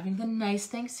know, like, having the nice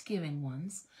Thanksgiving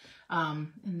ones.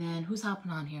 And then, who's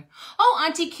hopping on here? Oh,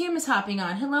 Auntie Kim is hopping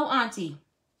on. Hello, Auntie.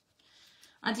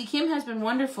 Auntie Kim has been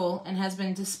wonderful and has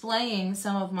been displaying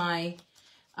some of my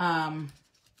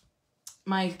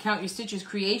my Count Your Stitches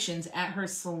creations at her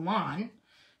salon.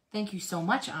 Thank you so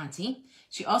much, Auntie.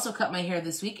 She also cut my hair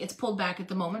this week. It's pulled back at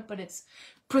the moment, but it's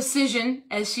precision,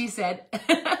 as she said.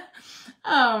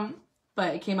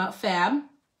 But it came out fab.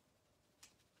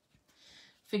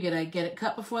 Figured I'd get it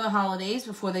cut before the holidays,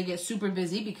 before they get super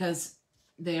busy, because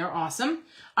they are awesome.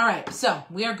 All right, so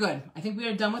we are good. I think we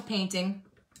are done with painting.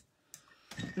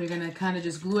 We're going to kind of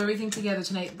just glue everything together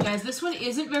tonight. Guys, this one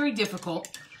isn't very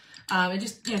difficult. It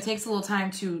just, you know, takes a little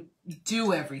time to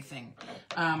do everything.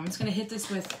 I'm just going to hit this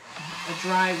with a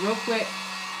dry real quick.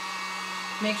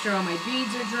 Make sure all my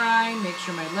beads are dry. Make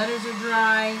sure my letters are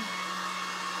dry.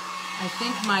 I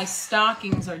think my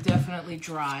stockings are definitely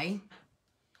dry.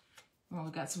 Oh,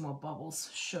 we got some more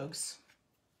bubbles. Shugs.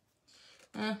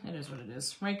 It is what it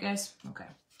is. Right, guys? Okay.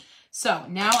 So,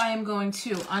 now I am going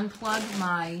to unplug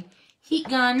my heat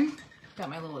gun. Got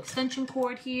my little extension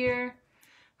cord here.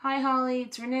 Hi, Holly.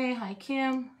 It's Renee. Hi,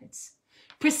 Kim. It's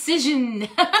precision.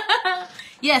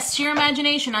 Yes, sheer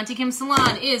imagination. Auntie Kim's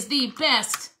Salon is the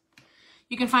best.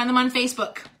 You can find them on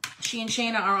Facebook. She and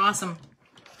Shayna are awesome.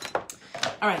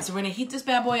 All right, so we're going to heat this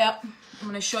bad boy up. I'm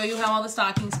going to show you how all the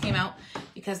stockings came out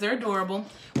because they're adorable.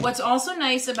 What's also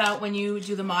nice about when you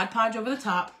do the Mod Podge over the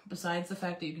top, besides the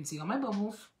fact that you can see all my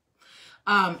bubbles,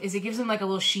 is it gives them like a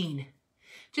little sheen.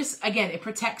 just, again, it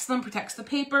protects them, protects the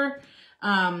paper.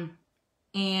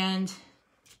 And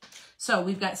so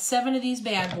we've got 7 of these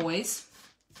bad boys.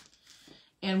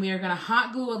 And we are going to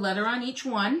hot glue a letter on each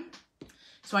one.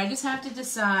 So I just have to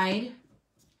decide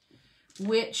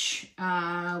what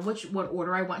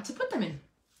order I want to put them in.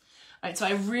 All right, so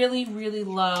I really, really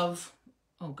love,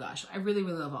 oh gosh, I really,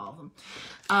 really love all of them.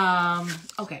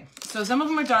 Okay, so some of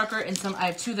them are darker and some, I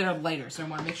have 2 that are lighter, so I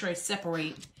want to make sure I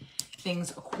separate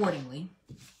things accordingly.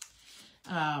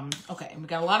 Okay, and we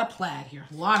got a lot of plaid here,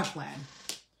 a lot of plaid.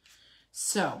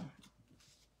 So,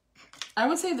 I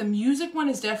would say the music one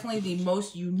is definitely the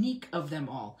most unique of them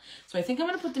all. So I think I'm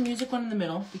going to put the music one in the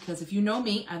middle because if you know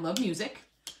me, I love music,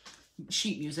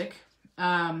 sheet music.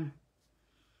 I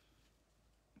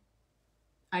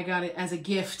got it as a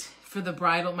gift for the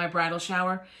my bridal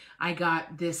shower. I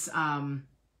got this awesome,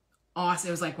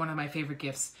 it was like one of my favorite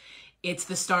gifts. It's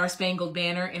the Star Spangled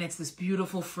Banner and it's this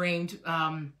beautiful framed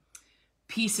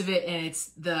piece of it, and it's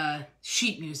the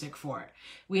sheet music for it.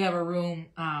 We have a room,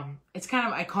 it's kind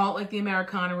of, I call it like the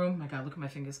Americana room. My God, look at my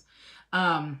fingers.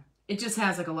 It just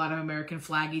has like a lot of American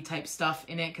flaggy type stuff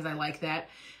in it because I like that.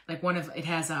 Like it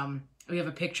has, we have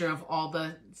a picture of all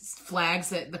the flags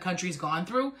that the country's gone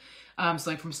through. So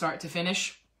like from start to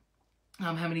finish,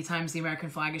 how many times the American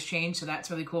flag has changed. So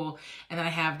that's really cool. And then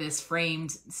I have this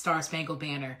framed Star Spangled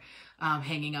Banner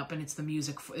hanging up, and it's the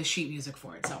music, the sheet music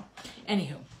for it. So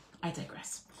anywho, I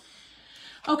digress.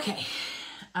 Okay.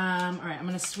 All right. I'm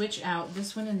going to switch out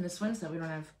this one and this one so that we don't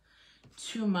have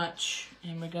too much.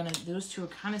 And we're going to, those 2 are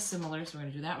kind of similar. So we're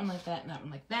going to do that one like that and that one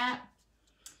like that.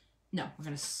 No, we're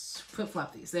going to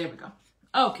flip-flop these. There we go.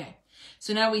 Okay.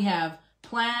 So now we have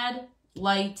plaid,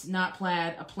 light, not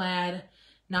plaid, a plaid,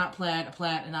 not plaid, a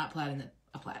plaid, and not plaid, and then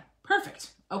a plaid.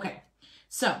 Perfect. Okay.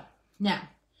 So now,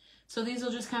 so these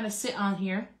will just kind of sit on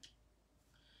here.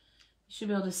 You should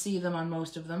be able to see them on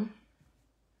most of them.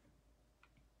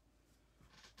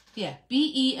 Yeah,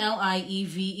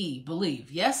 B-E-L-I-E-V-E,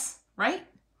 believe. Yes? Right?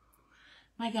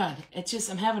 My God, it's just,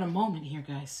 I'm having a moment here,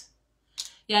 guys.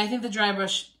 Yeah, I think the dry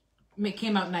brush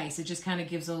came out nice. It just kind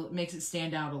of makes it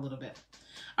stand out a little bit.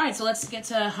 All right, so let's get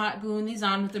to hot gluing these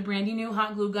on with the brandy new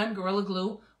hot glue gun, Gorilla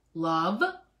Glue. Love.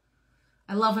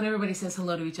 I love when everybody says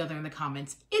hello to each other in the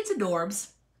comments. It's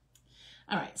adorbs.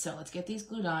 All right, so let's get these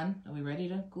glued on. Are we ready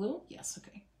to glue? Yes,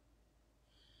 okay.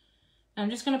 I'm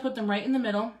just going to put them right in the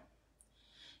middle.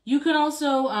 You could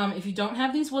also, if you don't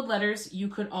have these wood letters, you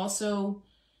could also,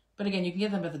 but again, you can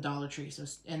get them at the Dollar Tree, so,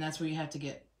 and that's where you have to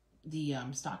get the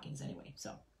stockings anyway.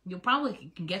 So you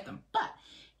probably can get them. But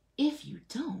if you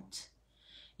don't,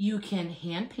 you can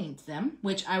hand paint them,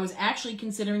 which I was actually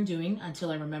considering doing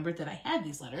until I remembered that I had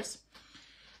these letters.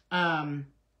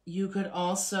 You could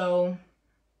also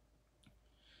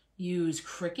use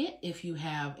Cricut. If you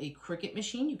have a Cricut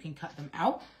machine, you can cut them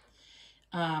out.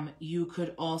 You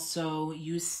could also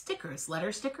use stickers,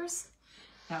 letter stickers.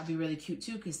 That would be really cute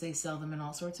too because they sell them in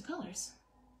all sorts of colors.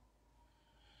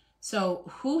 So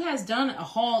who has done a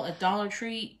haul at Dollar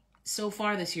Tree so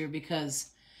far this year?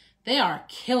 Because they are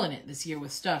killing it this year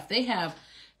with stuff. They have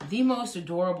the most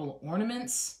adorable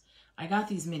ornaments. I got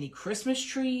these mini Christmas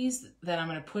trees that I'm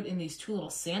going to put in these 2 little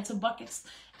Santa buckets.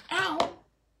 Ow!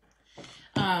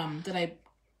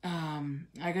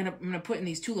 I'm gonna put in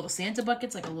these 2 little Santa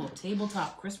buckets, like a little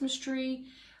tabletop Christmas tree.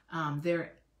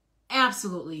 They're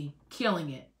absolutely killing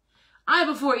it. I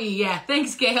before E, yeah,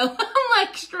 thanks, Gail. I'm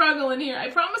like struggling here. I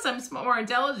promise I'm more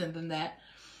intelligent than that.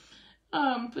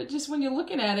 But just when you're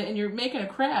looking at it and you're making a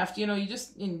craft, you know,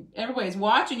 and everybody's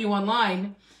watching you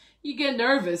online, you get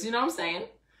nervous, you know what I'm saying?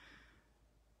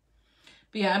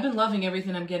 But yeah, I've been loving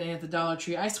everything I'm getting at the Dollar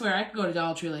Tree. I swear I could go to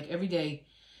Dollar Tree like every day.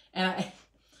 And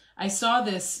I saw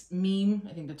this meme.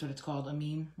 I think that's what it's called, a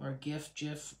meme or a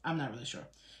GIF. I'm not really sure.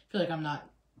 I feel like I'm not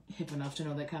hip enough to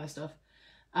know that kind of stuff.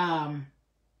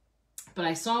 But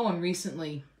I saw one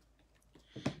recently.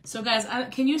 So guys,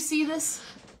 can you see this?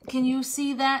 Can you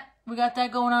see that? We got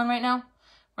that going on right now,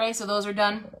 right? So those are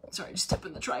done. Sorry, just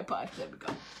tipping the tripod. There we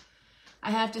go.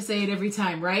 I have to say it every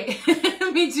time, right?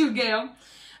 Me too, Gail.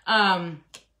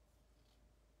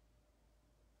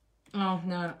 Oh,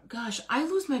 no. Gosh, I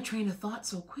lose my train of thought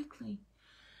so quickly.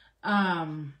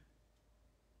 Oh,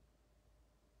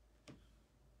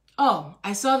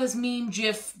 I saw this meme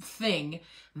GIF thing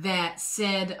that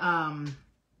said,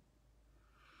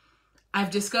 I've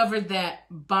discovered that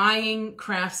buying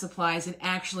craft supplies and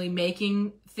actually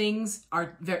making things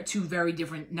are two very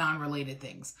different, non-related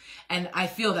things. And I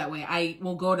feel that way. I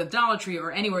will go to Dollar Tree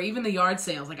or anywhere, even the yard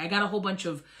sales. Like I got a whole bunch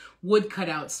of wood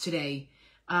cutouts today.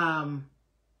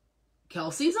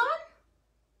 Kelsey's on?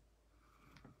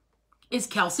 Is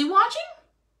Kelsey watching?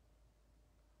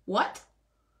 What?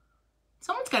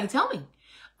 Someone's got to tell me.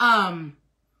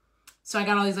 So I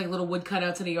got all these like little wood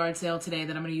cutouts at a yard sale today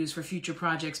that I'm going to use for future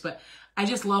projects. But I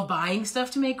just love buying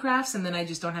stuff to make crafts, and then I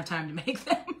just don't have time to make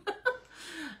them.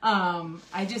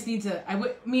 I just need to, I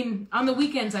mean, on the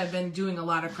weekends I've been doing a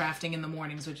lot of crafting in the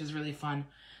mornings, which is really fun.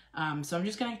 So I'm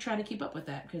just going to try to keep up with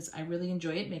that because I really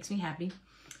enjoy it. It makes me happy.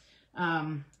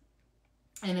 And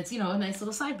it's, you know, a nice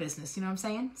little side business, you know what I'm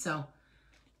saying? So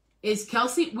is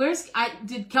Kelsey,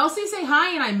 did Kelsey say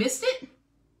hi and I missed it?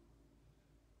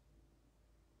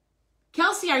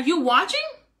 Kelsey, are you watching?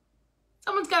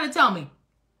 Someone's got to tell me.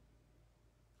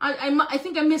 I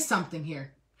think I missed something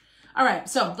here. All right,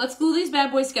 so let's glue these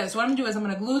bad boys together. So what I'm gonna do is I'm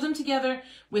gonna glue them together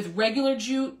with regular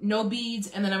jute, no beads,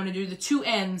 and then I'm gonna do the two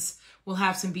ends will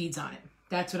have some beads on it.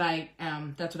 That's what I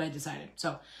decided.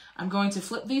 So I'm going to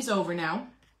flip these over now.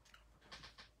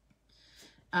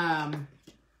 And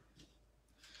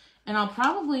I'll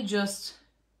probably just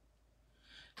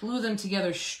glue them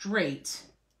together straight,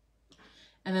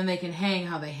 and then they can hang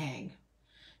how they hang.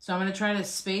 So I'm gonna try to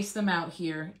space them out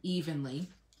here evenly.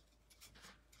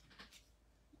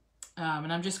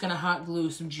 And I'm just going to hot glue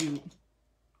some jute.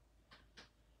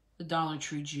 The Dollar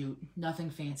Tree jute. Nothing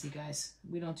fancy, guys.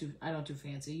 I don't do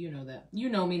fancy. You know that. You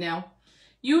know me now.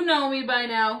 You know me by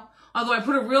now. Although I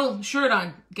put a real shirt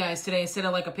on, guys, today instead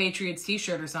of like a Patriots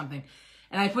t-shirt or something.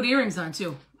 And I put earrings on,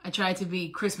 too. I tried to be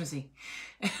Christmassy.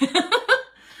 Because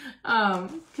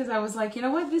I was like, you know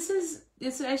what?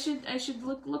 I should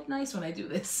look nice when I do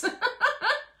this.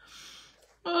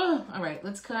 Oh, all right,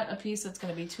 let's cut a piece that's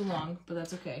going to be too long, but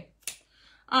that's okay.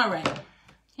 All right,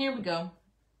 here we go.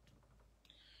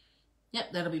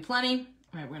 Yep, that'll be plenty.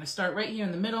 All right, we're going to start right here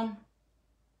in the middle. I'm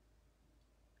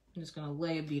just going to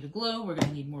lay a bead of glue. We're going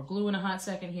to need more glue in a hot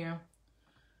second here.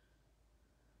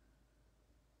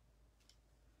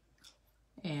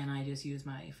 And I just use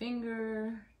my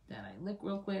finger that I lick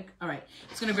real quick. All right,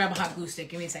 just going to grab a hot glue stick.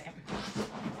 Give me a second.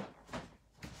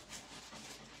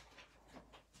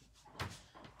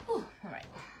 All right.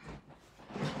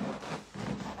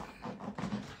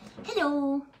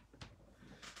 Hello.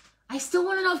 I still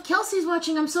want to know if Kelsey's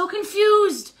watching. I'm so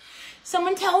confused.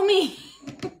 Someone tell me.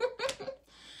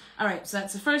 All right, so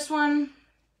that's the first one.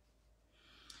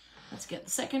 Let's get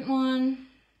the second one.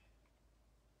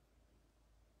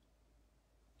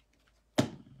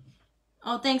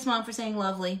 Oh, thanks, Mom, for saying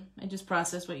lovely. I just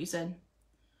processed what you said.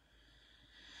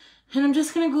 And I'm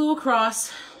just going to glue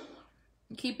across.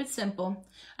 Keep it simple.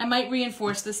 I might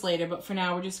reinforce this later, but for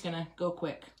now, we're just going to go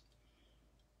quick.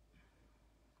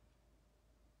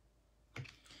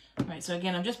 All right, so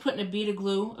again, I'm just putting a bead of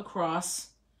glue across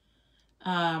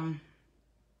and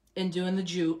doing the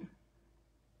jute.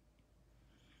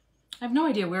 I have no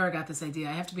idea where I got this idea.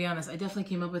 I have to be honest. I definitely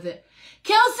came up with it.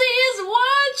 Kelsey is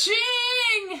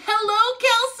watching! Hello,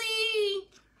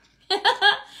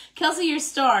 Kelsey! Kelsey, you're a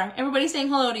star. Everybody's saying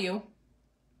hello to you.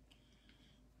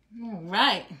 All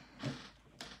right.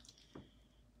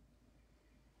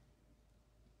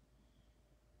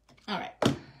 All right.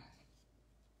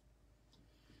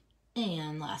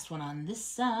 And last one on this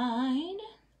side.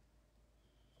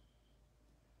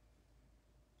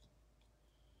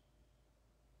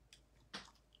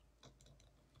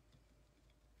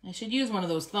 I should use one of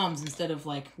those thumbs instead of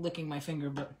like licking my finger,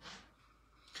 but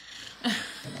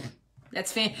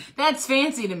that's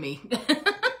fancy to me.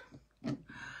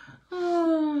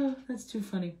 Oh, that's too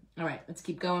funny. All right, let's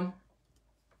keep going.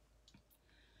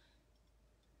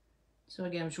 So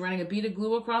again, I'm just running a bead of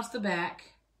glue across the back.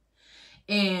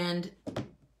 And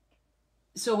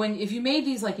so if you made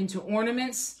these like into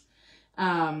ornaments,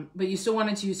 but you still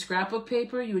wanted to use scrapbook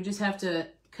paper, you would just have to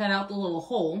cut out the little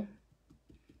hole,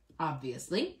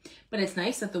 obviously. But it's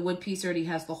nice that the wood piece already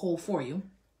has the hole for you.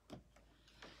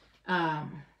 But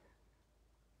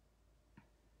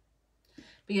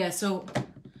yeah, so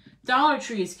Dollar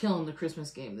Tree is killing the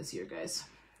Christmas game this year, guys.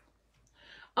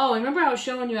 Oh, and remember I was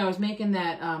showing you I was making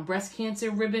that breast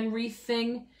cancer ribbon wreath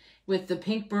thing with the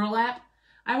pink burlap?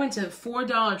 I went to 4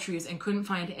 Dollar Trees and couldn't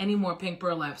find any more pink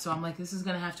burlap. So I'm like, this is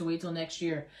going to have to wait till next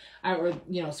year. Or,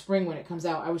 you know, spring when it comes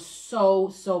out. I was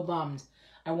so bummed.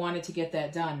 I wanted to get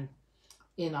that done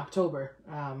in October.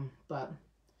 But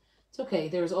it's okay.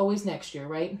 There's always next year,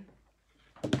 right?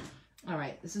 All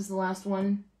right. This is the last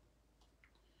one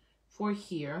for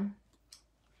here.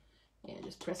 And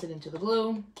just press it into the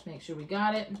glue. Make sure we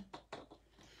got it.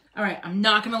 All right. I'm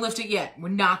not going to lift it yet. We're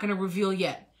not going to reveal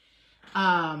yet.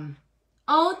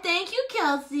 Oh, thank you,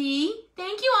 Kelsey.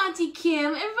 Thank you, Auntie Kim.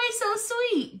 Everybody's so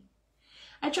sweet.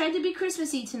 I tried to be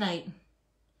Christmassy tonight.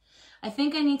 I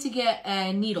think I need to get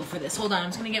a needle for this. Hold on, I'm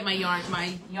just gonna get my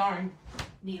yarn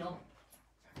needle.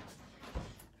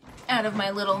 out of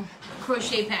my little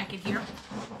crochet packet here.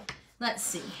 Let's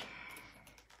see.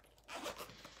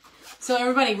 So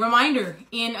everybody, reminder,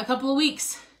 in a couple of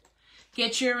weeks,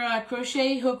 get your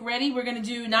crochet hook ready. We're going to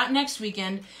do, not next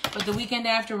weekend, but the weekend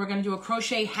after, we're going to do a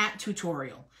crochet hat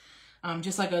tutorial.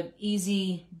 Just like an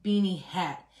easy beanie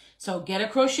hat. So get a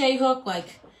crochet hook,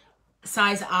 like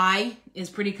size I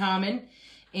is pretty common.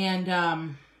 And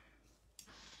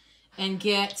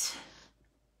get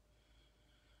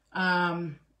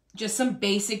just some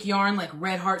basic yarn like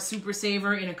Red Heart Super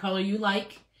Saver in a color you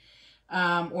like.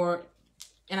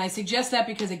 And I suggest that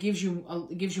because it gives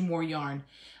you more yarn.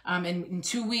 And in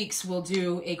 2 weeks, we'll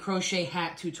do a crochet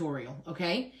hat tutorial,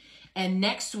 okay? And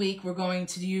next week, we're going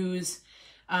to use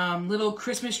little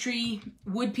Christmas tree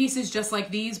wood pieces just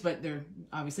like these, but they're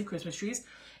obviously Christmas trees.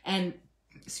 And,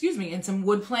 excuse me, and some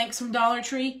wood planks from Dollar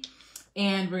Tree.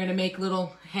 And we're going to make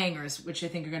little hangers, which I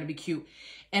think are going to be cute.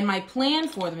 And my plan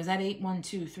for them, is that 8? 1,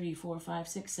 2, 3, 4, 5,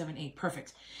 6, 7, 8.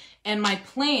 Perfect. And my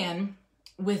plan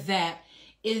with that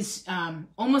is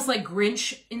almost like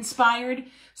Grinch inspired.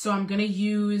 So I'm going to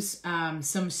use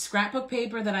some scrapbook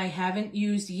paper that I haven't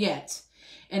used yet.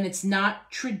 And it's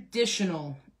not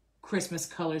traditional Christmas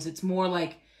colors. It's more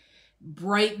like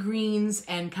bright greens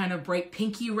and kind of bright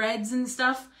pinky reds and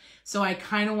stuff. So I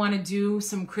kind of want to do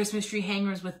some Christmas tree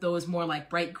hangers with those more like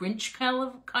bright Grinch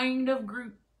kind of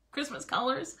Christmas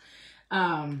colors.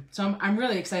 So I'm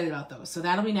really excited about those. So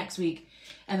that'll be next week.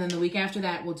 And then the week after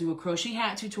that, we'll do a crochet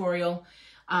hat tutorial.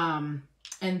 And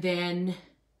then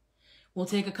we'll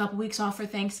take a couple weeks off for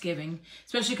Thanksgiving,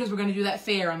 especially because we're going to do that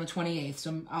fair on the 28th.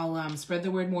 So I'll spread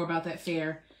the word more about that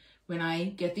fair when I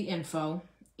get the info.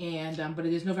 And but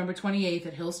it is November 28th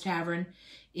at Hill's Tavern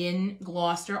in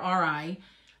Gloucester, RI,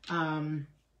 from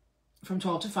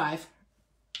 12 to 5.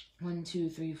 1, 2,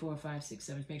 3, 4, 5, 6,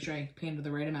 7. Make sure I painted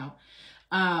the right amount.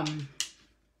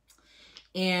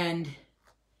 And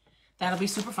that'll be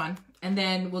super fun. And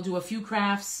then we'll do a few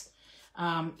crafts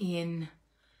in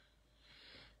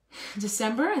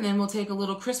December, and then we'll take a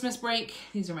little Christmas break.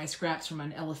 These are my scraps from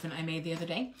an elephant I made the other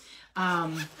day.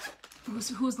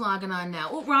 Who's logging on now?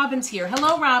 Oh, Robin's here.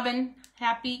 Hello, Robin.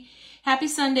 Happy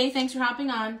Sunday. Thanks for hopping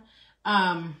on.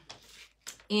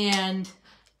 And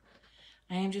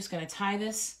I am just going to tie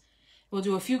this. We'll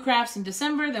do a few crafts in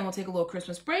December, then we'll take a little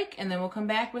Christmas break, and then we'll come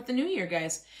back with the new year,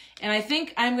 guys. And I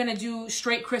think I'm going to do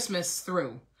straight Christmas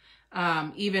through.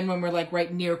 Even when we're like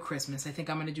right near Christmas, I think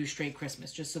I'm going to do straight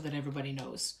Christmas just so that everybody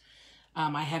knows.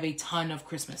 I have a ton of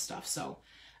Christmas stuff, so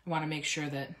I want to make sure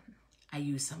that I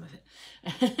use some of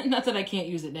it. Not that I can't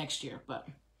use it next year, but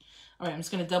all right, I'm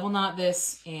just going to double knot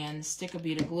this and stick a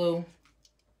bead of glue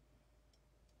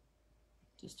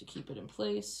just to keep it in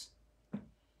place.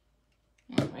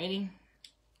 Alrighty.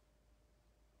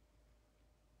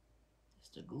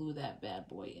 Just to glue that bad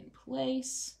boy in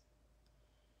place.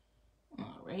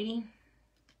 Alrighty.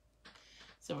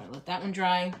 So we're going to let that one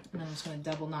dry. And then I'm just going to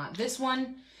double knot this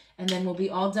one. And then we'll be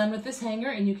all done with this hanger.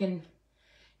 And you can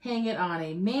hang it on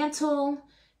a mantle.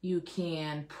 You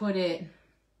can put it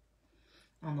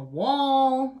on the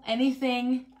wall.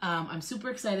 Anything. I'm super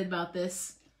excited about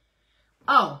this.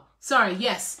 Oh, sorry.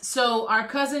 Yes. So our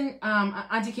cousin,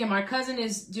 Auntie Kim, our cousin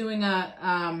is doing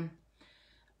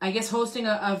I guess hosting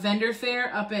a vendor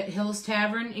fair up at Hill's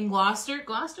Tavern in Gloucester.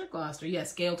 Gloucester.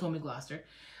 Yes, Gail told me Gloucester.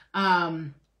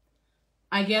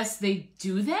 I guess they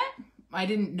do that. I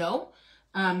didn't know.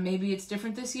 Maybe it's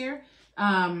different this year.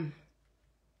 And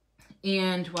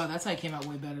wow, that's how I came out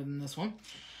way better than this one.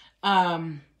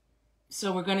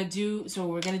 So we're gonna do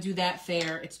that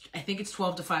fair. I think it's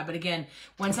 12 to 5. But again,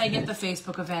 once I get the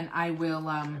Facebook event, I will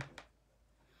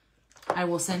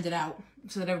send it out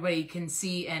so that everybody can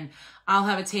see. And I'll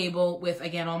have a table with,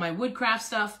 again, all my woodcraft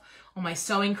stuff, all my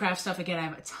sewing craft stuff. Again, I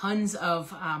have tons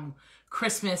of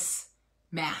Christmas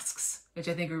masks, which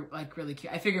I think are like really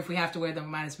cute. I figure if we have to wear them, we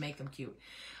might as well make them cute.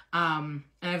 And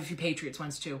I have a few Patriots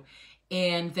ones too.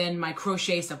 And then my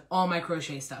crochet stuff, all my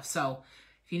crochet stuff. So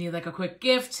if you need like a quick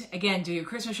gift, again, do your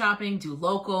Christmas shopping, do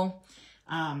local.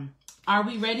 Are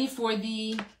we ready for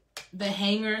the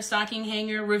stocking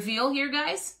hanger reveal here,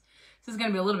 guys? This is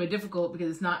going to be a little bit difficult because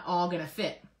it's not all going to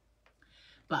fit.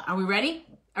 But are we ready?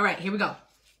 All right, here we go. Ooh,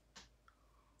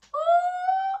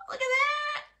 look at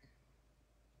that.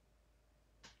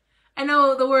 I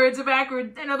know the words are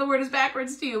backwards. I know the word is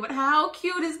backwards to you, but how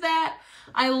cute is that?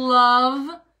 I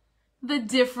love the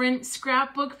different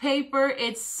scrapbook paper.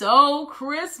 It's so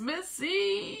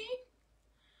Christmassy.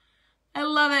 I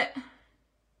love it.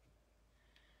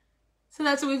 So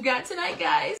that's what we've got tonight,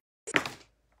 guys.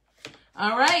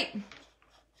 All right.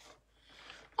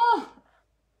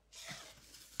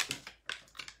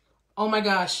 Oh my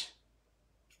gosh.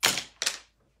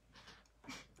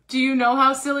 Do you know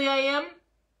how silly I am?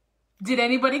 Did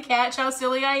anybody catch how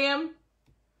silly I am?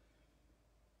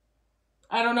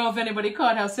 I don't know if anybody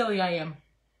caught how silly I am.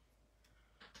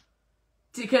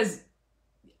 Because,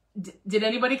 did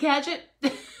anybody catch it?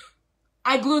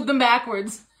 I glued them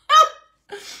backwards.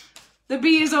 The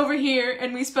B is over here,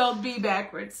 and we spelled B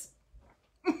backwards.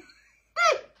 Hi,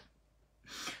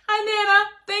 Nana.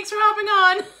 Thanks for hopping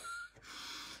on.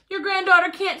 Your granddaughter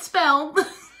can't spell.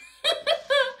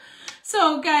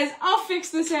 So, guys, I'll fix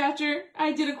this after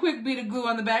I did a quick bead of glue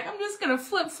on the back. I'm just going to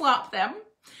flip-flop them.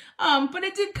 But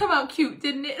it did come out cute,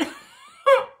 didn't it?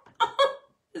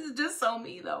 This is just so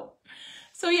me, though.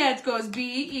 So, yeah, it goes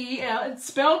B-E-L. It's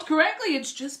spelled correctly.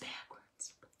 It's just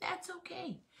backwards. But that's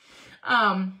okay.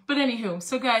 But anywho,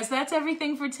 so, guys, that's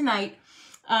everything for tonight.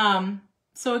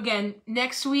 So, again,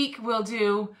 next week we'll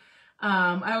do...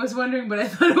 I was wondering, but I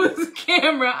thought it was a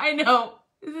camera. I know.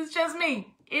 This is just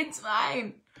me. It's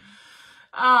fine.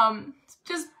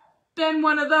 Just been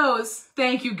one of those.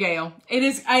 Thank you, Gail. It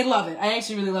is, I love it. I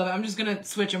actually really love it. I'm just going to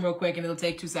switch them real quick and it'll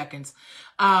take 2 seconds.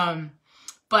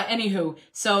 But anywho,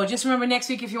 so just remember next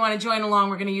week, if you want to join along,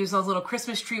 we're going to use those little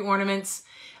Christmas tree ornaments,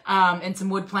 and some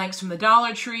wood planks from the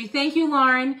Dollar Tree. Thank you,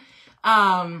 Lauren.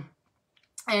 And,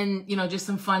 you know, just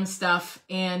some fun stuff.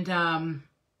 And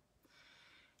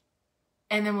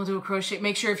then we'll do a crochet.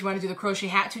 Make sure if you want to do the crochet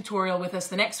hat tutorial with us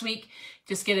the next week,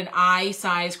 just get an eye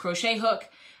size crochet hook.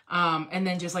 And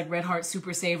then just like Red Heart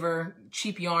Super Saver,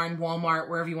 cheap yarn, Walmart,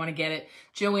 wherever you want to get it.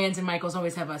 Joann's and Michael's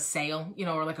always have a sale, you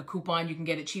know, or like a coupon. You can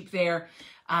get it cheap there.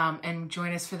 And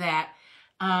join us for that.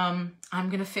 I'm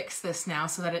going to fix this now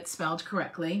so that it's spelled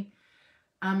correctly.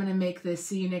 I'm going to make this.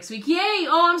 See you next week. Yay.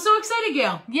 Oh, I'm so excited,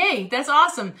 Gail. Yay. That's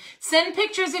awesome. Send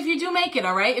pictures if you do make it.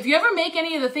 All right. If you ever make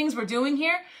any of the things we're doing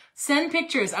here, send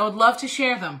pictures. I would love to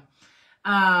share them.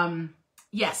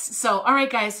 Yes. So, all right,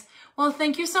 guys. Well,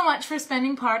 thank you so much for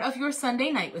spending part of your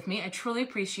Sunday night with me. I truly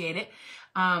appreciate it.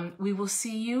 We will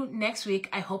see you next week.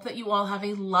 I hope that you all have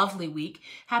a lovely week.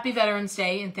 Happy Veterans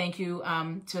Day, and thank you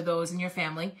to those in your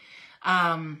family.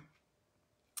 And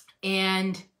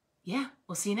yeah,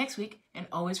 we'll see you next week. And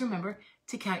always remember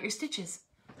to count your stitches.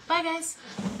 Bye, guys.